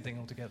find a different thing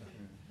altogether?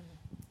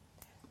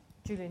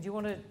 Julian, do you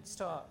want to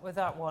start with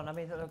that one? I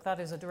mean, look,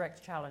 that is a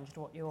direct challenge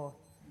to what you're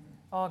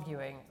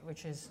arguing,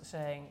 which is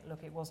saying,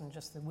 look, it wasn't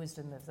just the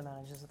wisdom of the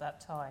managers at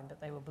that time,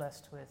 but they were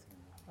blessed with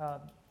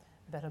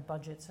better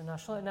budgets and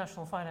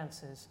national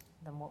finances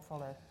than what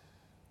followed.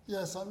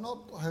 Yes, I'm not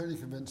wholly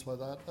convinced by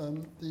that.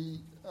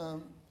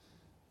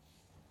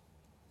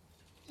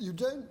 You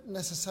don't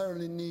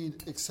necessarily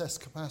need excess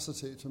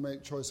capacity to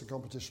make choice and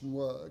competition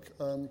work.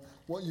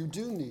 What you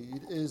do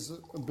need is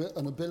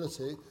an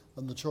ability,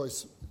 and the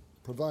choice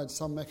provides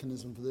some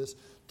mechanism for this,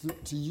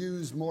 to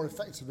use more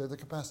effectively the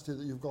capacity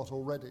that you've got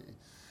already.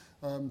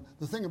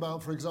 The thing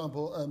about, for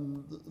example,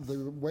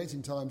 the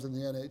waiting times in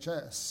the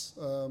NHS,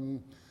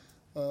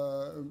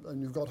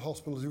 and you've got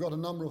hospitals, you've got a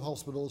number of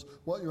hospitals.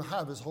 What you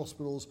have is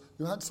hospitals,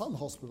 you had some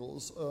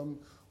hospitals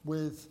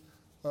with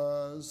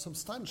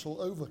substantial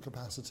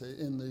overcapacity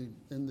in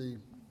the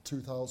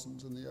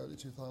 2000s, in the early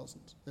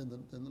 2000s, in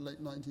the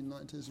late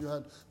 1990s. You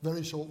had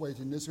very short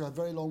waiting lists, you had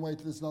very long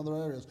waiting lists in other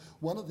areas.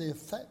 One of the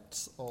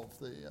effects of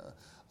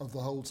the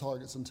whole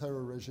targets and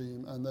terror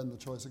regime and then the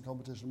choice and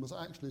competition was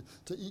actually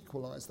to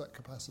equalise that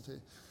capacity.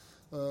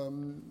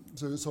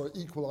 So sort of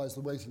equalise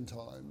the waiting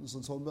times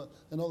and so on, but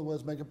in other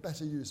words, make a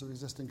better use of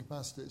existing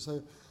capacity.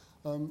 So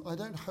I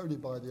don't wholly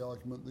buy the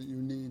argument that you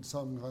need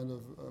some kind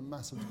of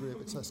massive degree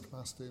of excess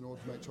capacity in order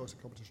to make choice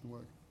and competition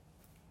work.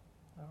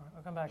 All right,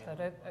 I'll come back to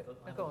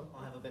that. Go on.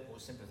 I have a bit more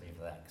sympathy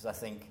for that, because I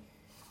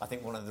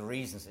think one of the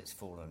reasons it's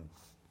fallen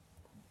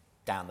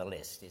down the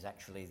list is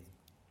actually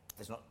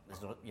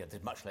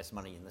there's much less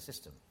money in the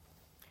system,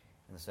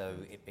 and so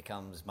it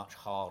becomes much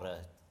harder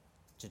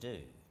to do.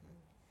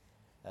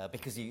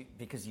 Because if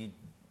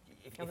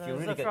you're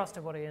really thrust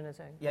of what Ian is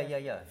saying. Yeah.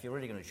 If you're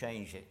really going to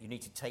change it, you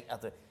need to take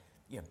other,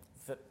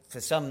 for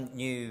some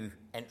new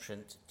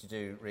entrant to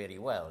do really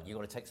well, you've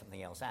got to take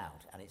something else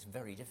out, and it's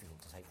very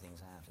difficult to take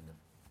things out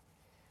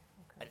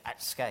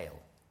at scale.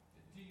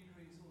 Do you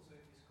agree it's also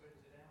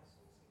discredited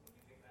outsourcing, or do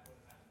you think that would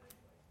have happened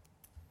anyway?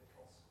 The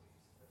cost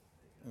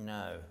squeeze.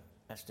 No,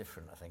 that's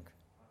different, I think.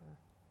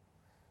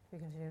 We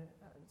continue.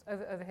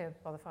 Over here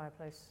by the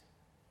fireplace.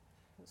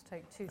 Let's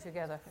take 2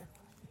 together.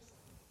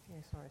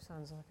 Yeah, sorry,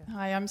 sounds like a...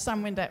 Hi, I'm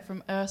Sam Windett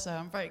from URSA.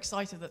 I'm very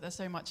excited that there's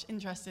so much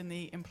interest in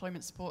the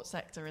employment support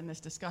sector in this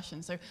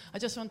discussion. So I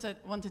just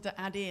wanted to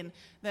add in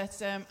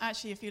that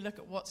actually if you look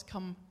at what's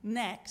come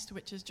next,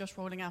 which is just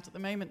rolling out at the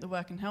moment, the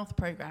Work and Health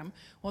Programme,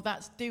 what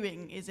that's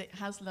doing is it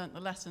has learnt the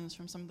lessons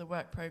from some of the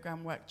work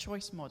programme, work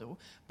choice model,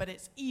 but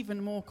it's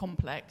even more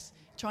complex,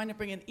 trying to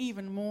bring in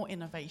even more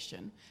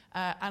innovation.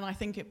 And I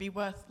think it'd be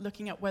worth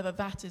looking at whether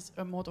that is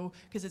a model,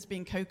 because it's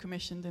being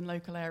co-commissioned in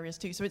local areas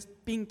too. So it's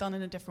being done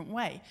in a different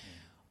way.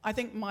 I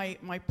think my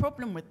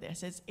problem with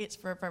this is it's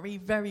for a very,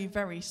 very,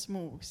 very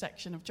small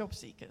section of job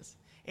seekers.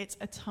 It's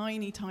a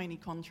tiny, tiny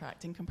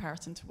contract in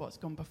comparison to what's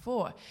gone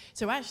before.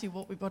 So actually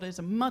what we've got is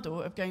a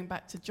muddle of going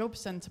back to Job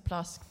Centre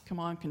plus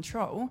command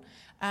control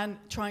and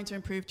trying to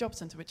improve Job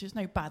Centre, which is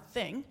no bad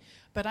thing.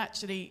 But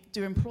actually,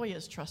 do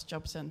employers trust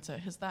Job Centre?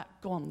 Has that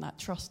gone, that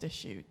trust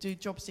issue? Do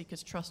job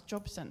seekers trust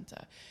Job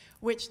Centre?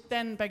 Which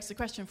then begs the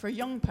question for a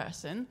young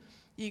person.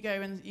 You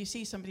go and you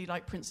see somebody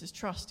like Prince's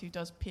Trust who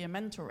does peer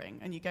mentoring,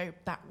 and you go,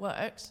 that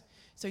works.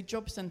 So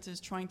Job Centre's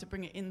trying to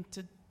bring it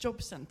into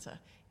Job Centre.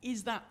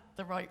 Is that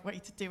the right way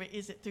to do it?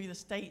 Is it through the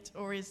state,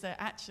 or is there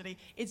actually,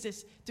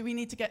 do we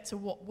need to get to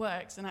what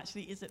works, and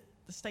actually is it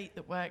the state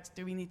that works?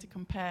 Do we need to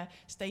compare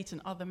state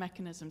and other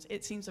mechanisms?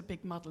 It seems a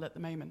big muddle at the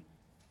moment.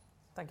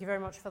 Thank you very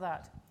much for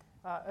that.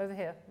 Over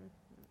here.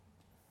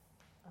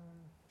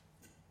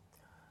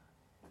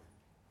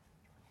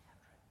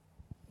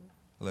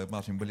 Hello,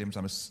 Martin Williams.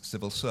 I'm a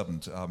civil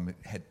servant,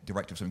 head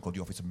director of something called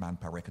the Office of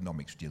Manpower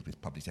Economics, which deals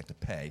with public sector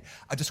pay.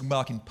 I just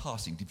remark in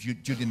passing, if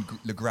Julian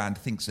Legrand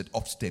thinks that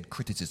Ofsted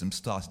criticism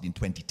started in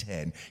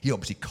 2010, he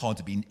obviously can't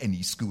have been in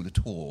any school at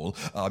all.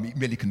 It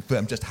really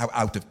confirmed just how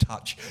out of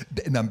touch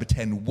Number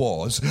 10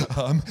 was.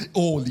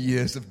 All the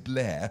years of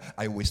Blair,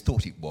 I always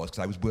thought it was,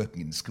 because I was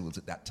working in schools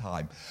at that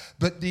time.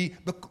 But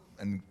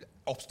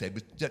Ofsted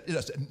was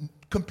just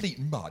complete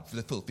mud for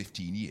the full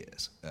 15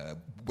 years.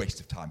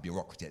 Waste of time,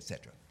 bureaucracy,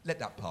 etc. Let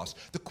that pass.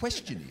 The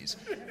question is,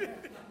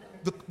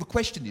 the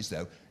question is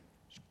though,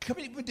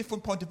 coming from a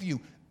different point of view,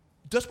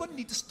 does one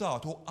need to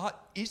start, or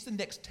is the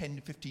next 10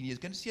 to 15 years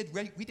going to see a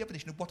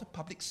redefinition of what a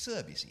public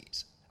service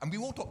is? And we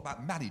all talk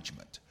about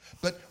management,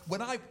 but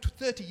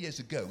 30 years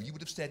ago, you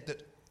would have said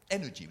that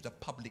energy was a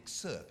public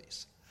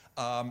service.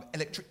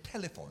 Electric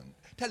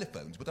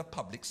telephones were a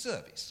public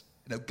service.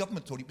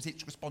 Government thought it was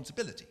its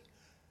responsibility.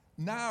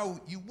 Now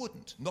you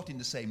wouldn't, not in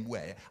the same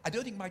way. I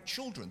don't think my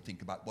children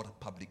think about what a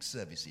public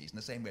service is in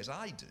the same way as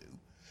I do.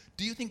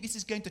 Do you think this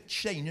is going to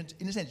change? And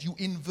in a sense, you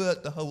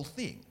invert the whole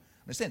thing.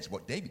 In a sense,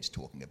 what David's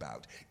talking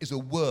about is a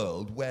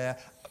world where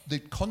the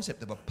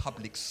concept of a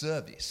public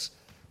service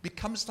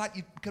becomes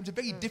a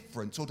very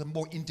different, sort of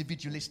more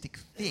individualistic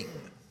thing.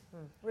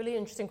 Really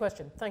interesting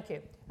question. Thank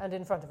you. And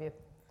in front of you.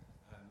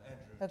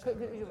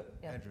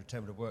 Andrew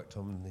Tomer worked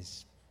on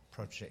these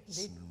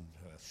projects in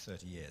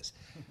 30 years.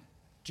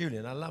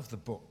 Julian, I love the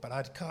book, but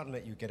I can't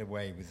let you get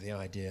away with the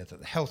idea that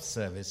the health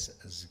service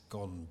has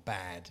gone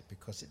bad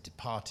because it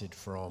departed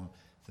from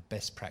the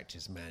best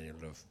practice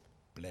manual of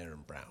Blair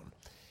and Brown.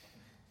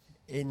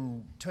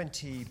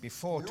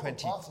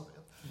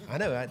 I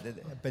know,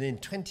 but in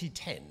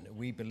 2010,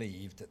 we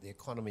believed that the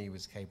economy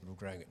was capable of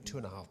growing at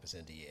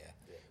 2.5% a year.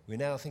 Yeah. We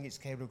now think it's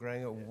capable of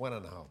growing at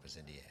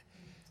 1.5% a year.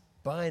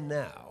 By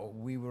now,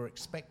 we were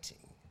expecting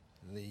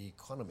the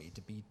economy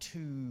to be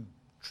 2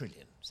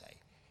 trillion, say.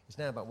 It's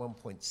now about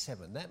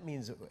 1.7. That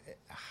means that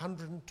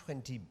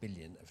 120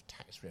 billion of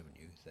tax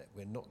revenue that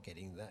we're not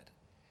getting that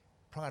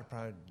prior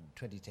to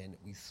 2010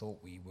 we thought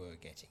we were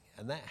getting.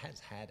 And that has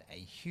had a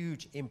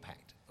huge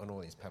impact on all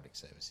these public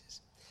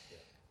services.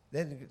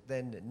 Yeah.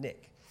 Then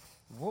Nick,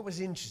 what was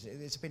interesting,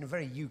 it's been a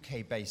very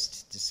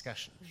UK-based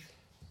discussion,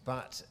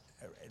 but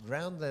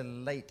around the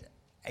late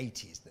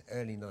 80s, the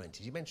early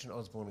 90s, you mentioned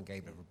Osborne and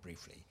Gabler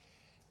briefly,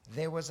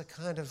 there was a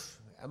kind of,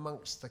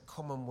 amongst the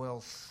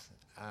Commonwealth,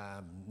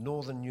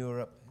 Northern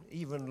Europe,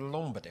 even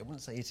Lombardy, I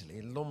wouldn't say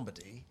Italy,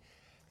 Lombardy,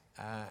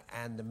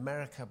 and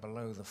America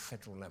below the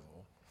federal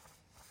level,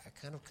 a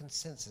kind of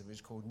consensus which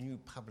is called New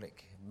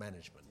Public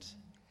Management.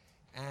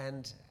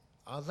 And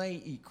are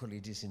they equally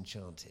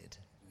disenchanted,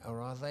 or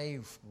are they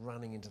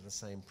running into the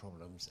same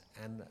problems?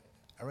 And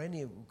are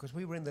any, because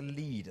we were in the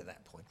lead at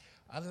that point,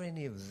 are there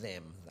any of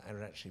them that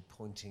are actually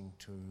pointing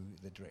to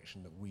the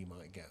direction that we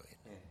might go in?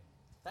 Yeah.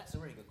 That's a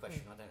really good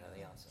question. I don't know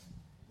the answer.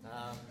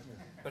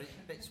 But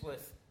it's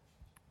worth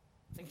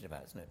thinking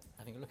about, isn't it?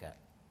 Having a look at.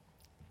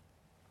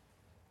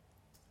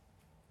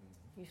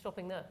 You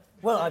stopping there?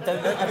 Well, I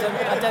don't know the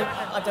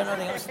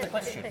answer to the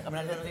question. I don't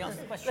know the answer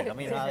to the question.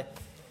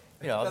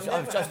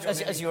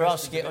 As you were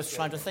asking it, I was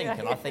trying to think,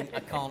 and I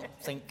can't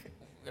think,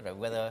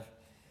 whether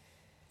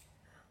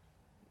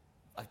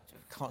I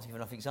can't think of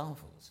enough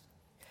examples.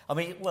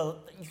 You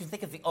can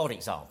think of the odd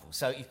example.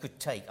 So you could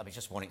take,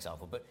 just one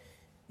example, but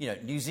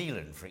New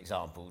Zealand, for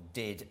example,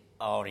 did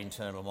our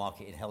internal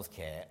market in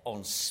healthcare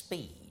on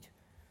speed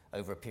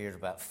over a period of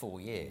about 4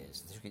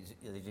 years.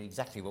 They did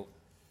exactly what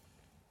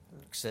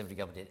the Conservative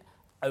government did,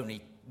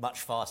 only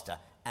much faster,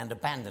 and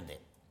abandoned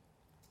it.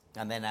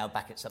 And they're now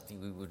back at something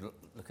we would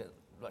look at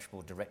much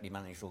more directly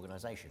managed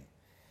organisation.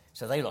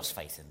 So they lost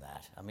faith in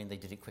that. They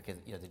did it quicker,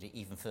 they did it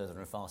even further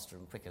and faster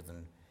and quicker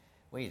than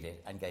we did,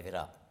 and gave it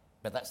up.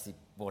 But that's the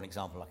one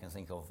example I can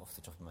think of off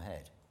the top of my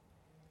head.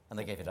 And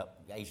they gave it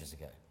up ages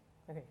ago.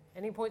 Okay.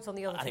 Any points on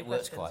the other two questions? And it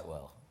works quite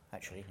well,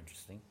 actually.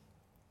 Interesting.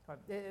 Right.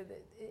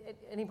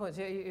 Any points,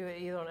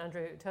 either on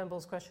Andrew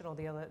Turnbull's question or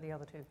the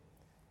other two?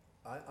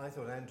 I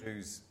thought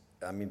Andrew's,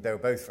 they were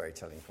both very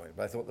telling points,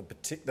 but I thought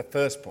the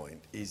first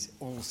point is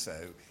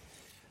also,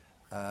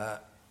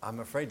 I'm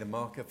afraid, the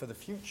marker for the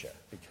future,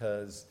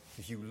 because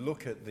if you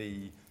look at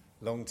the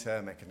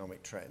long-term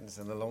economic trends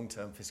and the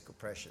long-term fiscal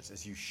pressures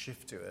as you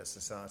shift to a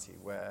society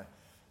where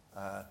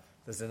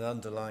there's an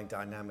underlying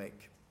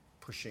dynamic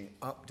pushing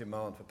up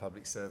demand for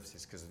public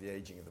services because of the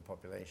ageing of the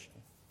population.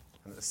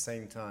 And at the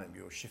same time,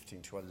 you're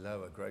shifting to a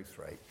lower growth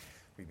rate.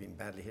 We've been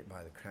badly hit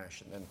by the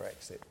crash and then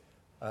Brexit.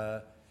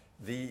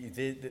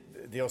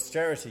 The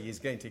austerity is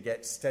going to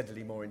get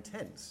steadily more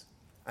intense.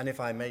 And if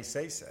I may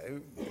say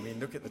so, I mean,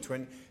 look at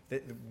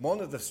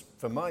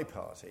for my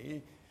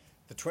party,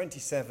 the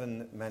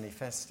 27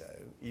 manifesto,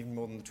 even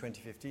more than the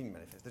 2015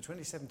 manifesto, the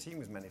 2017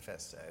 was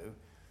manifesto,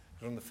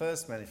 was one of the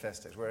first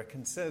manifestos where a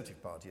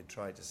Conservative party had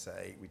tried to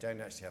say, we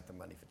don't actually have the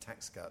money for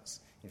tax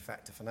cuts. In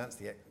fact, to finance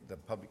the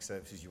public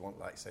services you want,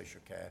 like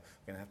social care,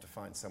 we're going to have to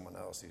find someone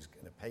else who's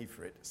going to pay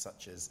for it,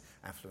 such as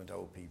affluent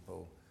old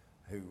people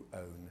who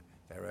own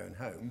their own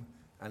home.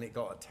 And it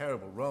got a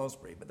terrible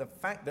raspberry. But the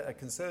fact that a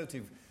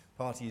Conservative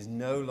party is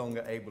no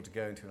longer able to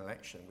go into an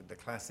election with the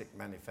classic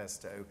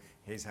manifesto,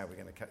 here's how we're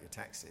going to cut your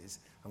taxes,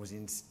 and was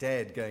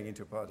instead going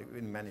into a party with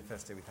a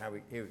manifesto with how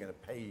we're going to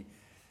pay,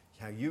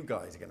 how you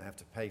guys are going to have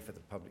to pay for the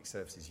public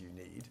services you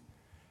need.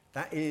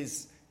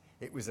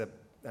 It was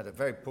had a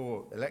very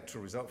poor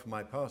electoral result for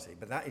my party,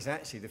 but that is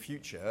actually the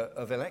future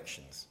of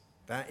elections.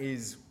 That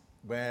is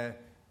where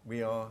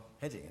we are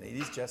heading, and it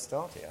is just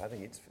starting. I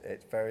think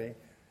it's very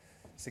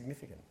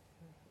significant.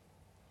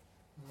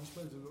 I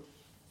suppose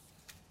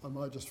I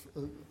might just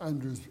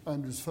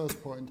Andrew's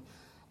first point.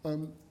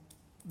 The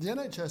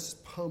NHS is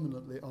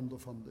permanently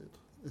underfunded.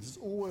 It is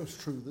always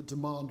true that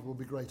demand will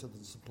be greater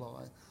than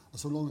supply,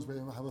 so long as we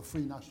have a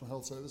free national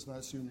health service, and I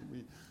assume that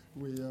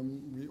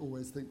we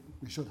always think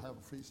we should have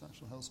a free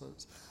national health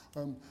service.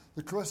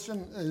 The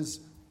question is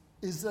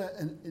there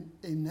an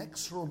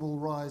inexorable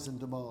rise in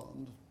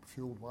demand,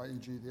 fueled by,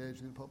 e.g., the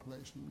aging of the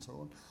population and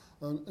so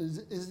on?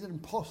 Is it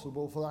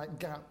impossible for that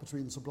gap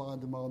between supply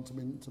and demand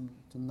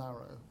to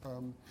narrow?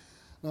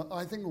 Now,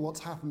 I think what's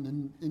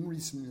happened in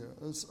recent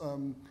years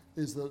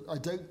is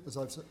that as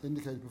I've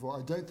indicated before,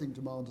 I don't think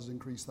demand has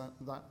increased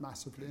that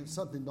massively, and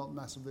certainly not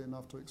massively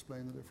enough to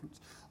explain the difference.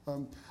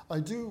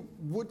 I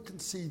would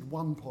concede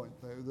one point,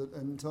 though, that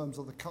in terms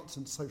of the cuts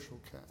in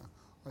social care,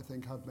 I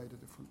think have made a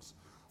difference.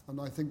 And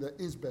I think there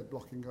is bed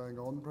blocking going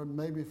on, but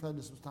maybe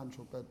fairly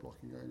substantial bed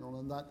blocking going on,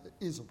 and that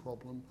is a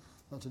problem.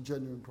 That's a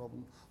genuine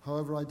problem.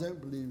 However, I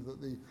don't believe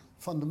that the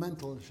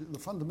fundamental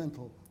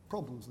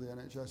problems of the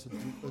NHS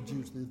are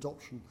due to the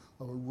adoption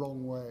of a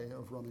wrong way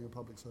of running a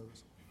public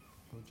service.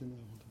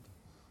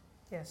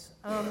 Yes,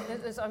 I'm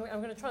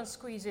going to try and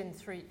squeeze in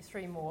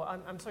three more.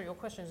 I'm sorry, your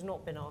question has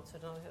not been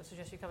answered. I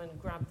suggest you come and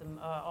grab them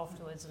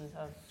afterwards and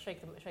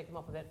shake them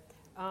up a bit.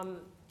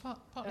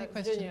 Partly a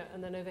question. Virginia,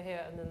 and then over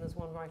here, and then there's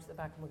one right at the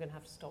back, and we're going to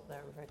have to stop there.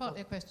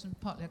 Partly a question,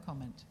 partly a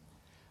comment.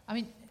 I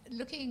mean,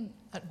 looking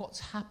at what's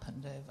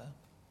happened over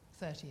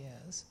 30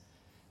 years,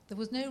 there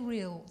was no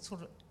real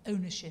sort of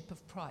ownership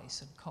of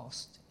price and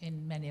cost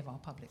in many of our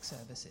public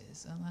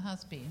services, and there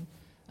has been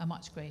a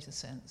much greater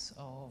sense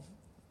of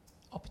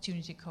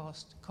opportunity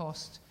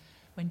cost.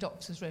 When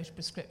doctors wrote a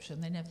prescription,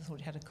 they never thought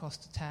it had a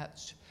cost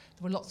attached.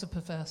 There were lots of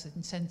perverse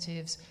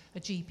incentives. A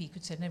GP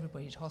could send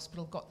everybody to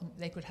hospital,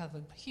 they could have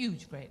a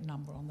huge, great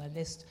number on their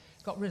list,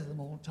 got rid of them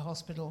all to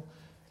hospital,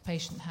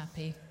 patient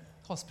happy,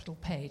 hospital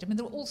paid. I mean,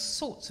 there were all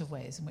sorts of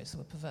ways in which there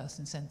were perverse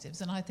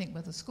incentives, and I think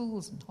whether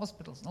schools and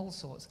hospitals and all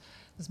sorts,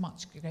 there's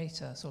much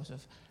greater sort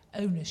of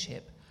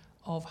ownership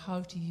of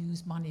how to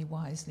use money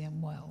wisely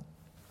and well.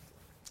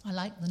 I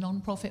like the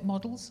non-profit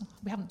models.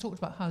 We haven't talked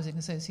about housing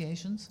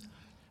associations,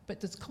 but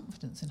there's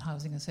confidence in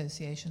housing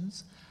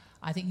associations.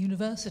 I think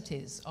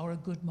universities are a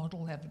good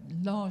model. They have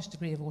a large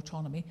degree of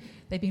autonomy.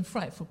 They've been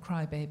frightful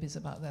crybabies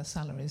about their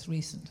salaries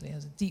recently.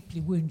 As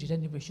deeply wounded,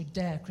 anybody should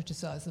dare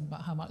criticise them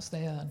about how much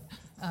they earn.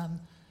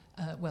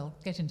 Well,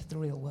 get into the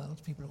real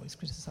world. People are always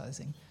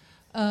criticising.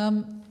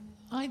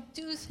 I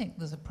do think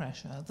there's a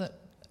pressure that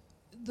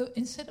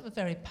instead of a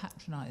very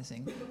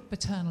patronising,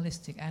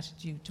 paternalistic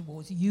attitude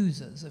towards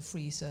users of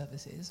free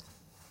services,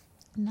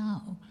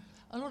 now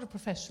a lot of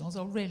professionals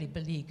are really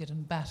beleaguered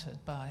and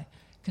battered by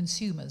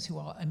consumers who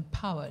are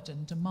empowered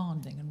and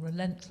demanding and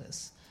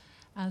relentless.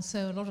 And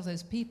so a lot of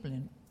those people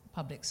in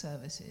public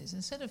services,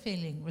 instead of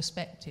feeling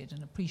respected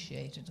and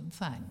appreciated and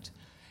thanked,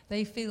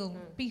 they feel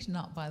beaten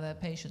up by their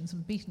patients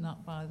and beaten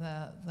up by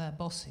their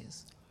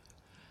bosses.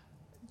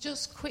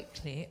 Just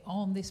quickly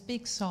on this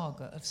big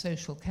saga of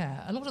social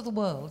care, a lot of the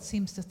world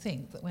seems to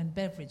think that when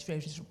Beveridge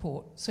wrote his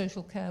report,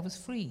 social care was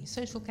free.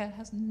 Social care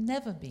has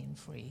never been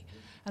free.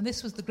 And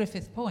this was the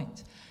Griffith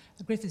point.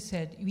 Griffith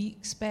said, we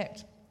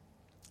expect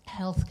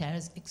healthcare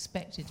is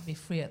expected to be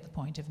free at the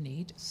point of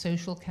need.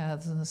 Social care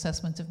is an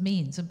assessment of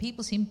means. And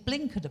people seem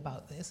blinkered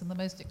about this in the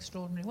most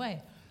extraordinary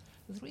way.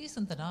 The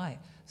reason that I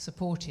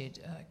supported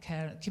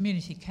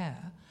community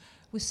care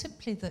was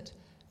simply that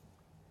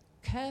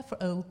care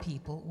for old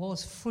people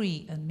was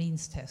free and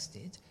means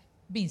tested,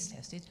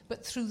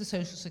 but through the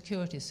social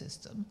security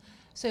system.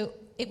 So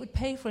it would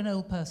pay for an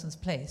old person's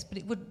place, but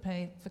it wouldn't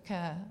pay for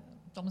care,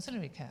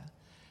 domiciliary care.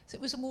 So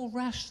it was a more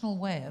rational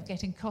way of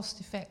getting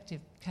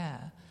cost-effective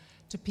care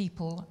to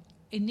people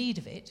in need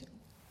of it,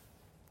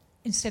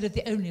 instead of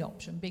the only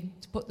option being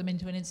to put them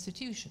into an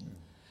institution.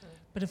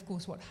 But of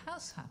course what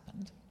has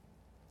happened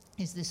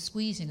is this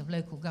squeezing of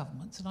local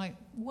governments, and I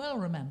well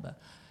remember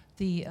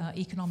the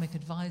economic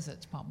advisor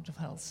at Department of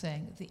Health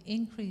saying that the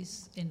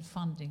increase in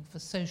funding for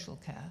social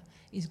care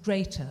is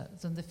greater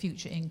than the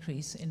future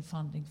increase in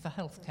funding for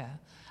health care.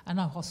 And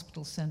now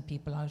hospitals send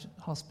people out of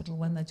hospital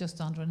when they're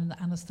just under an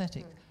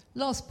anaesthetic.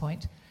 Last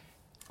point,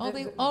 are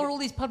all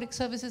these public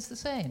services the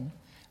same?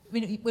 I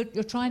mean,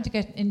 you're trying to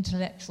get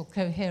intellectual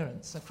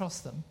coherence across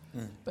them,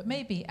 but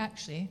maybe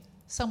actually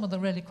some of them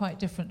are really quite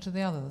different to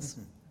the others.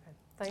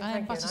 I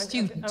am but a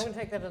student. I'm going to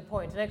take that as a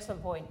point, an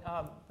excellent point,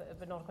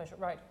 but not a question.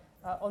 Right,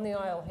 on the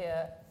aisle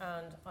here,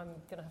 and I'm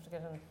going to have to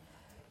get in.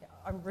 Yeah,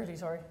 I'm really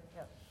sorry.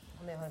 Yeah,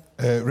 on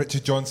the aisle.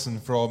 Richard Johnson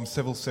from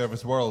Civil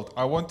Service World.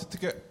 I wanted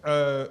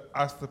to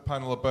ask the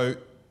panel about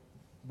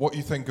what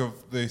you think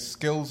of the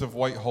skills of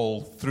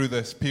Whitehall through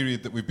this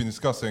period that we've been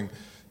discussing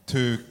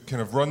to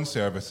kind of run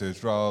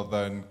services rather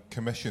than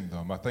commission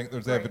them. I think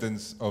there's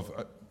evidence of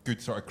a good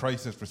sort of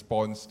crisis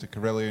response to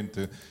Carillion,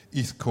 to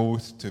East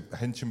Coast, to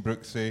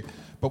Hinchinbrooke.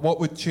 But what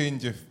would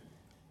change if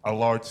a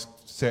large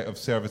set of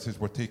services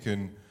were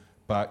taken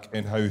back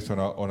in-house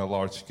on a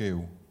large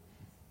scale?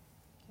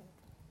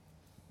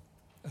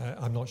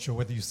 I'm not sure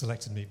whether you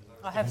selected me.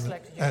 I have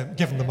selected you.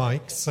 Given the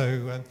mic,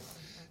 so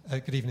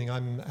good evening,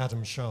 I'm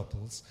Adam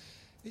Sharples.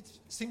 It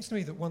seems to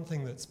me that one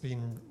thing that's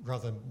been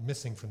rather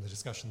missing from the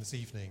discussion this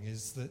evening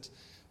is that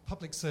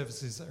public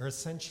services are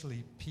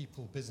essentially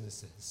people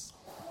businesses,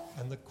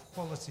 and the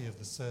quality of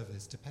the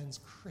service depends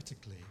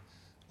critically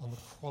on the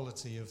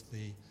quality of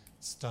the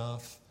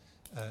staff,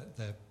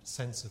 their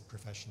sense of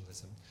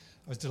professionalism.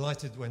 I was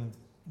delighted when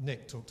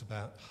Nick talked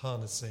about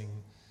harnessing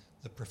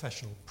the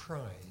professional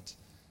pride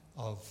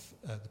of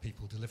the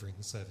people delivering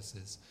the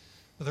services.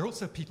 But they're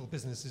also people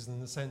businesses in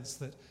the sense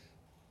that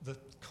the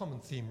common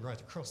theme right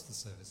across the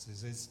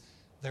services is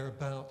they're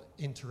about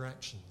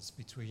interactions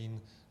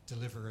between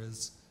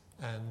deliverers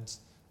and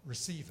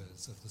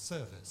receivers of the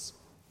service.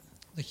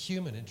 The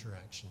human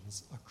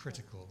interactions are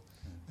critical,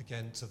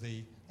 again, to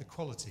the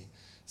quality.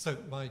 So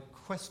my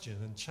question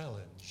and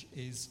challenge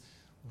is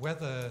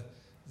whether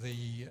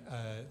the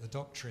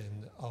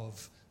doctrine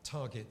of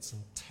targets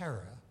and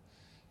terror,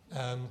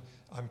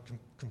 I'm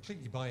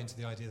completely buy into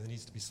the idea there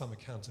needs to be some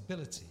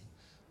accountability,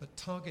 but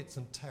targets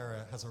and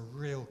terror has a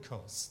real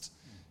cost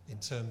in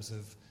terms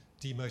of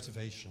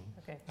demotivation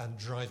and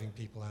driving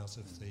people out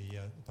of the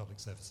public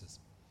services.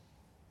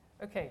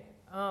 Okay,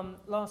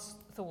 last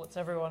thoughts,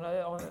 everyone,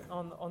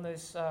 on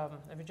those,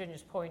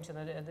 Virginia's point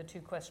and the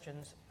two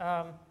questions.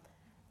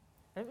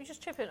 Let me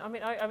just chip in. I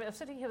mean, I'm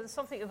sitting here with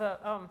something of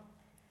a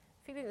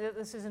feeling that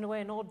this is in a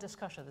way an odd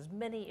discussion. There's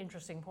many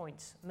interesting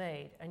points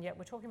made, and yet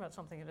we're talking about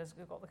something that has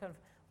got the kind of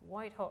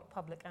white-hot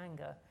public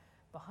anger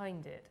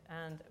behind it,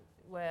 and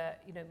where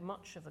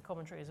much of the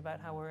commentary is about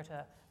how we're at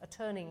a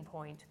turning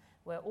point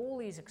where all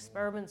these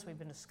experiments we've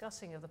been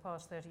discussing over the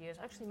past 30 years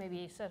actually may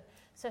be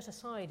set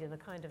aside in a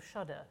kind of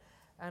shudder.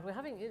 And we're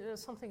having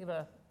something of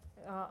a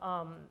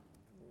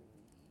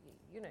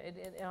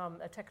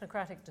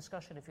technocratic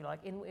discussion, if you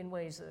like, in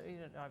ways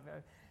that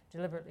I've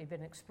deliberately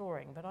been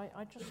exploring. But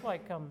I'd just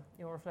like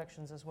your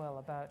reflections as well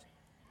about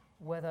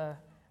whether,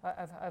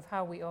 of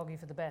how we argue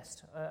for the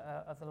best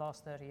of the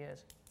last 30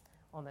 years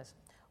on this.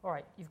 All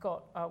right, you've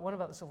got one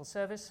about the civil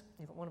service,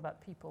 you've got one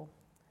about people,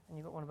 and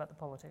you've got one about the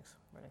politics,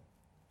 really.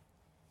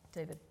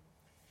 David?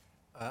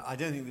 I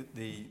don't think that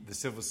the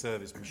civil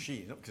service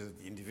machine, not because of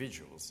the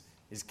individuals,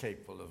 is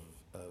capable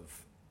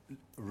of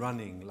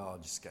running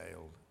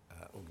large-scale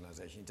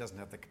organisation. It doesn't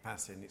have the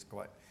capacity, and it's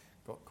got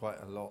quite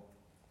a lot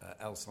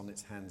else on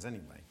its hands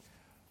anyway.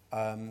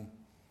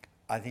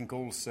 I think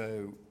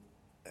also,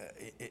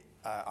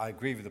 I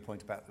agree with the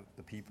point about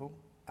the people,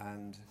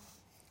 and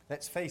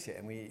let's face it,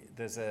 and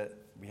there's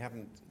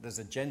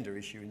a gender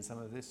issue in some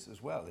of this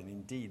as well, and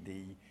indeed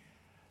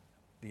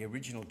the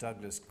original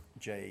Douglas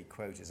J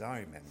quote, as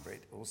I remember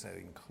it, also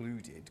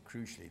included,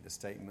 crucially, the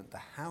statement, "The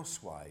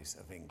housewives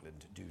of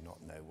England do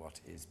not know what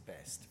is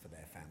best for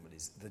their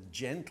families." The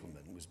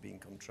gentleman was being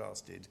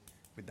contrasted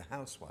with the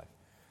housewife.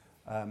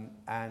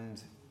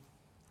 And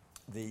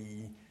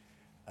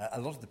a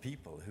lot of the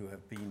people who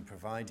have been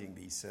providing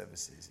these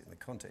services in the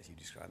context you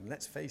described, and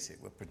let's face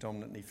it, were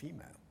predominantly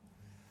female,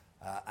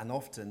 and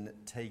often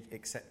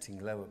accepting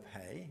lower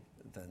pay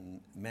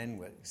than men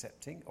were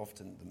accepting,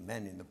 often the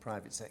men in the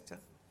private sector,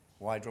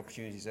 wider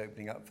opportunities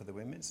opening up for the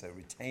women, so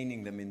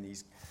retaining them in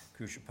these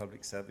crucial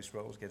public service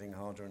roles getting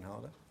harder and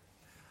harder.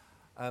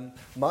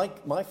 My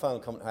final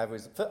comment, however,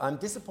 is I'm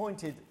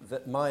disappointed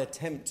that my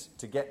attempt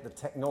to get the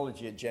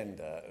technology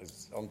agenda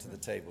onto the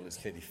table has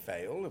clearly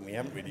failed, and we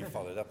haven't really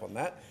followed up on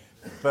that.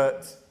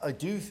 But I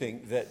do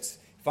think that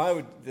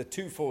the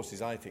two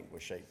forces I think will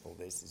shape all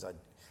this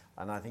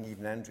and I think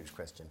even Andrew's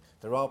question,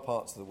 there are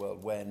parts of the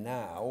world where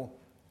now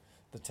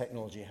the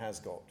technology has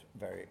got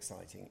very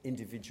exciting.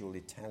 Individual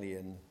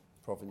Italian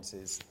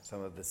provinces,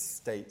 some of the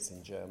states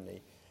in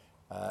Germany,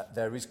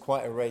 there is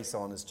quite a race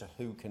on as to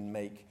who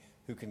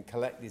can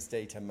collect this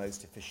data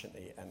most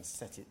efficiently and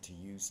set it to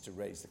use to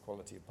raise the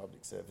quality of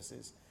public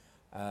services.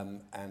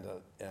 and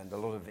a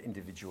lot of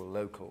individual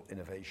local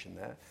innovation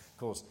there. Of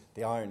course,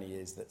 the irony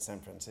is that San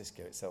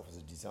Francisco itself is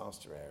a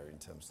disaster area in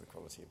terms of the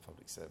quality of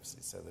public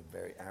services, so the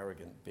very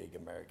arrogant, big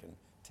American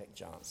tech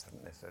giants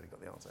haven't necessarily got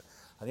the answer.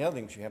 And the other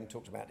thing which we haven't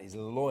talked about is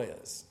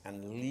lawyers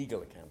and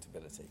legal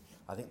accountability.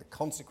 I think the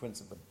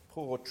consequence of the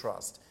poor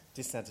trust,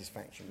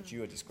 dissatisfaction, which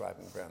you are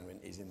describing,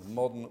 Bronwyn, is in the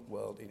modern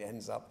world, it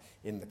ends up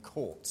in the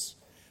courts.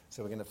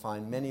 So we're going to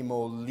find many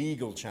more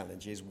legal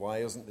challenges.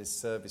 Why wasn't this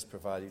service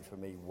provided for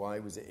me? Why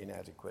was it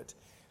inadequate?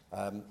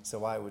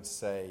 So I would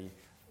say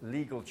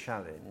legal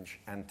challenge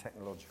and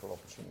technological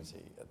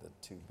opportunity are the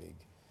two big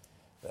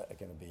that are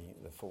going to be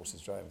the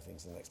forces driving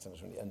things in the next 10 or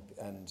 20.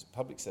 And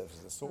public services,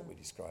 the sort we're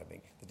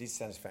describing, the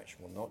dissatisfaction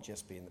will not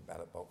just be in the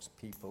ballot box.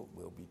 People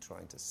will be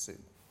trying to sue.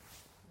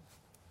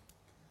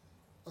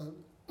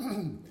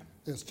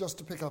 Yes, just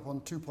to pick up on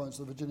 2 points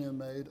that Virginia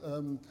made,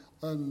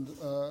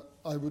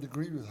 I would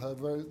agree with her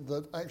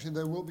that actually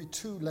there will be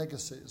two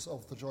legacies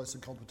of the choice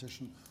and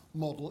competition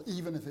model,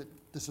 even if it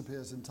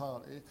disappears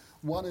entirely.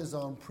 One is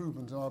our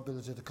improvement in our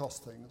ability to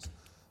cost things,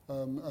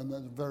 and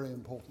that's very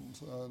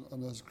important,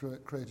 and has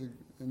created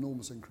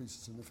enormous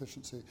increases in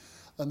efficiency.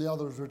 And the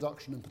other is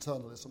reduction in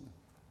paternalism,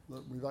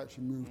 that we've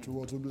actually moved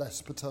towards a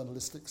less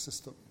paternalistic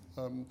system.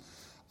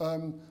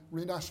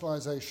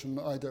 Renationalisation,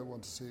 I don't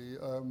want to see,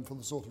 for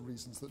the sort of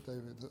reasons that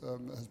David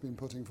has been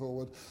putting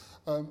forward.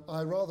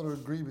 I rather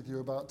agree with you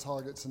about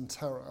targets and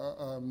terror,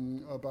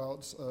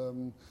 about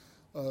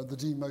the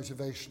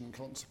demotivation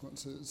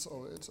consequences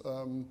of it.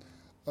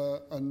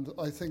 And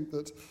I think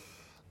that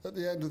at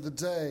the end of the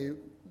day,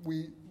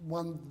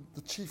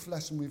 the chief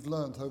lesson we've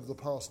learned over the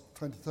past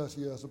 20,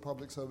 30 years of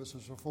public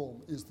services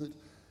reform is that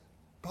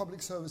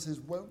public services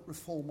won't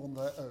reform on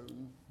their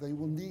own. They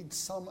will need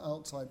some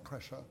outside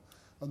pressure.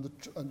 And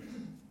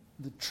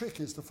the trick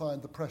is to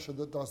find the pressure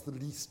that does the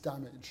least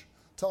damage.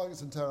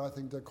 Targets and terror, I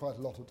think, do quite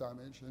a lot of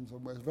damage in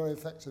some ways, very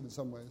effective in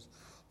some ways,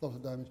 a lot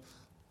of damage.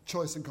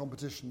 Choice and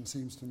competition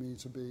seems to me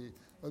to be,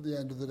 at the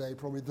end of the day,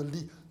 probably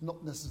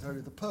not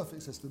necessarily the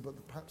perfect system,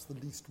 but perhaps the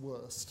least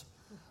worst.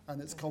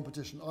 And it's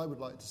competition I would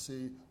like to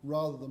see,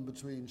 rather than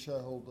between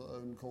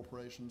shareholder-owned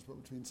corporations, but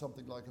between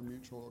something like a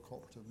mutual or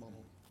cooperative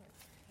model.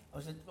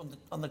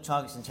 On the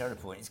targets and terror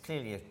point, it's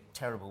clearly a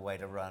terrible way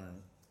to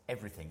run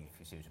everything, if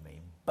you see what I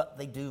mean, but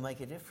they do make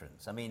a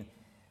difference. I mean,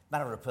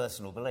 matter of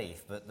personal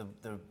belief, but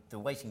the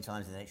waiting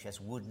times in the NHS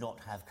would not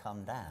have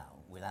come down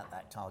without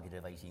that target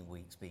of 18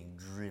 weeks being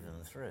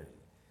driven through.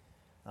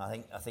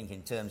 And I think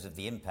in terms of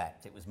the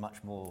impact, it was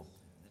much more,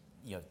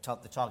 the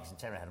targets and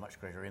terror had a much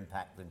greater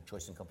impact than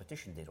choice and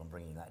competition did on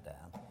bringing that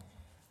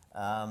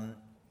down.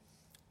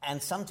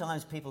 And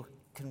sometimes people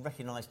can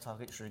recognise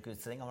targets are a good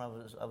thing. I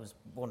was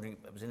wondering,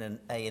 I was in an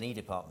A&E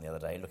department the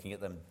other day, looking at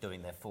them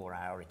doing their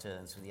 4-hour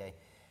returns for the A.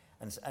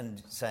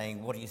 And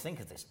saying, what do you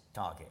think of this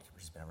target,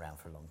 which has been around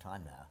for a long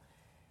time now?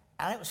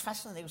 And it was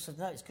fascinating. They said,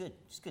 no, it's good.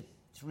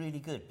 It's really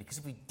good. Because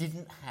if we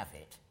didn't have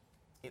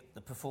it,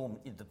 the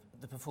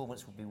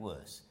performance would be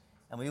worse.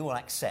 And we all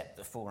accept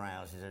that 4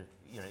 hours is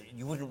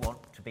you wouldn't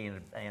want to be in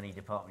an A&E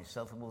department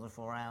yourself for more than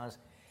 4 hours.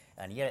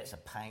 And yet it's a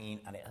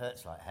pain and it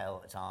hurts like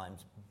hell at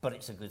times, but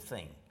it's a good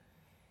thing.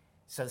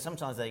 So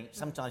sometimes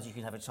you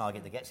can have a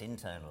target that gets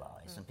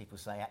internalised and people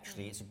say,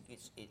 actually,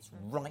 it's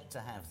right to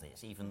have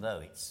this, even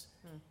though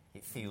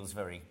it feels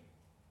very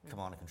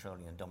command and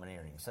controlling and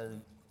domineering. So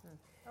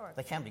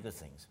they can be good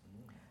things.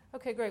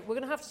 Okay, great. We're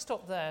going to have to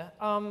stop there.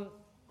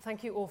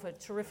 Thank you all for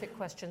terrific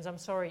questions. I'm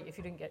sorry if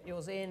you didn't get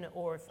yours in,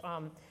 or if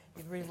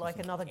you'd really like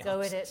another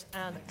go at it.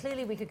 And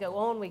clearly we could go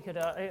on. We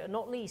could,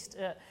 not least,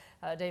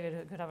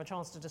 David could have a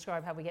chance to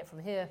describe how we get from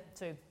here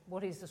to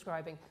what he's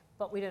describing.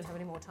 But we don't have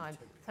any more time.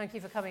 Thank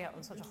you for coming out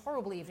on such a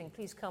horrible evening.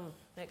 Please come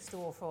next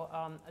door for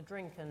a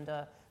drink and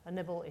a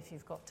nibble if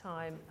you've got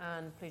time.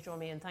 And please join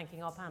me in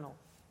thanking our panel.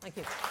 Thank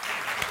you.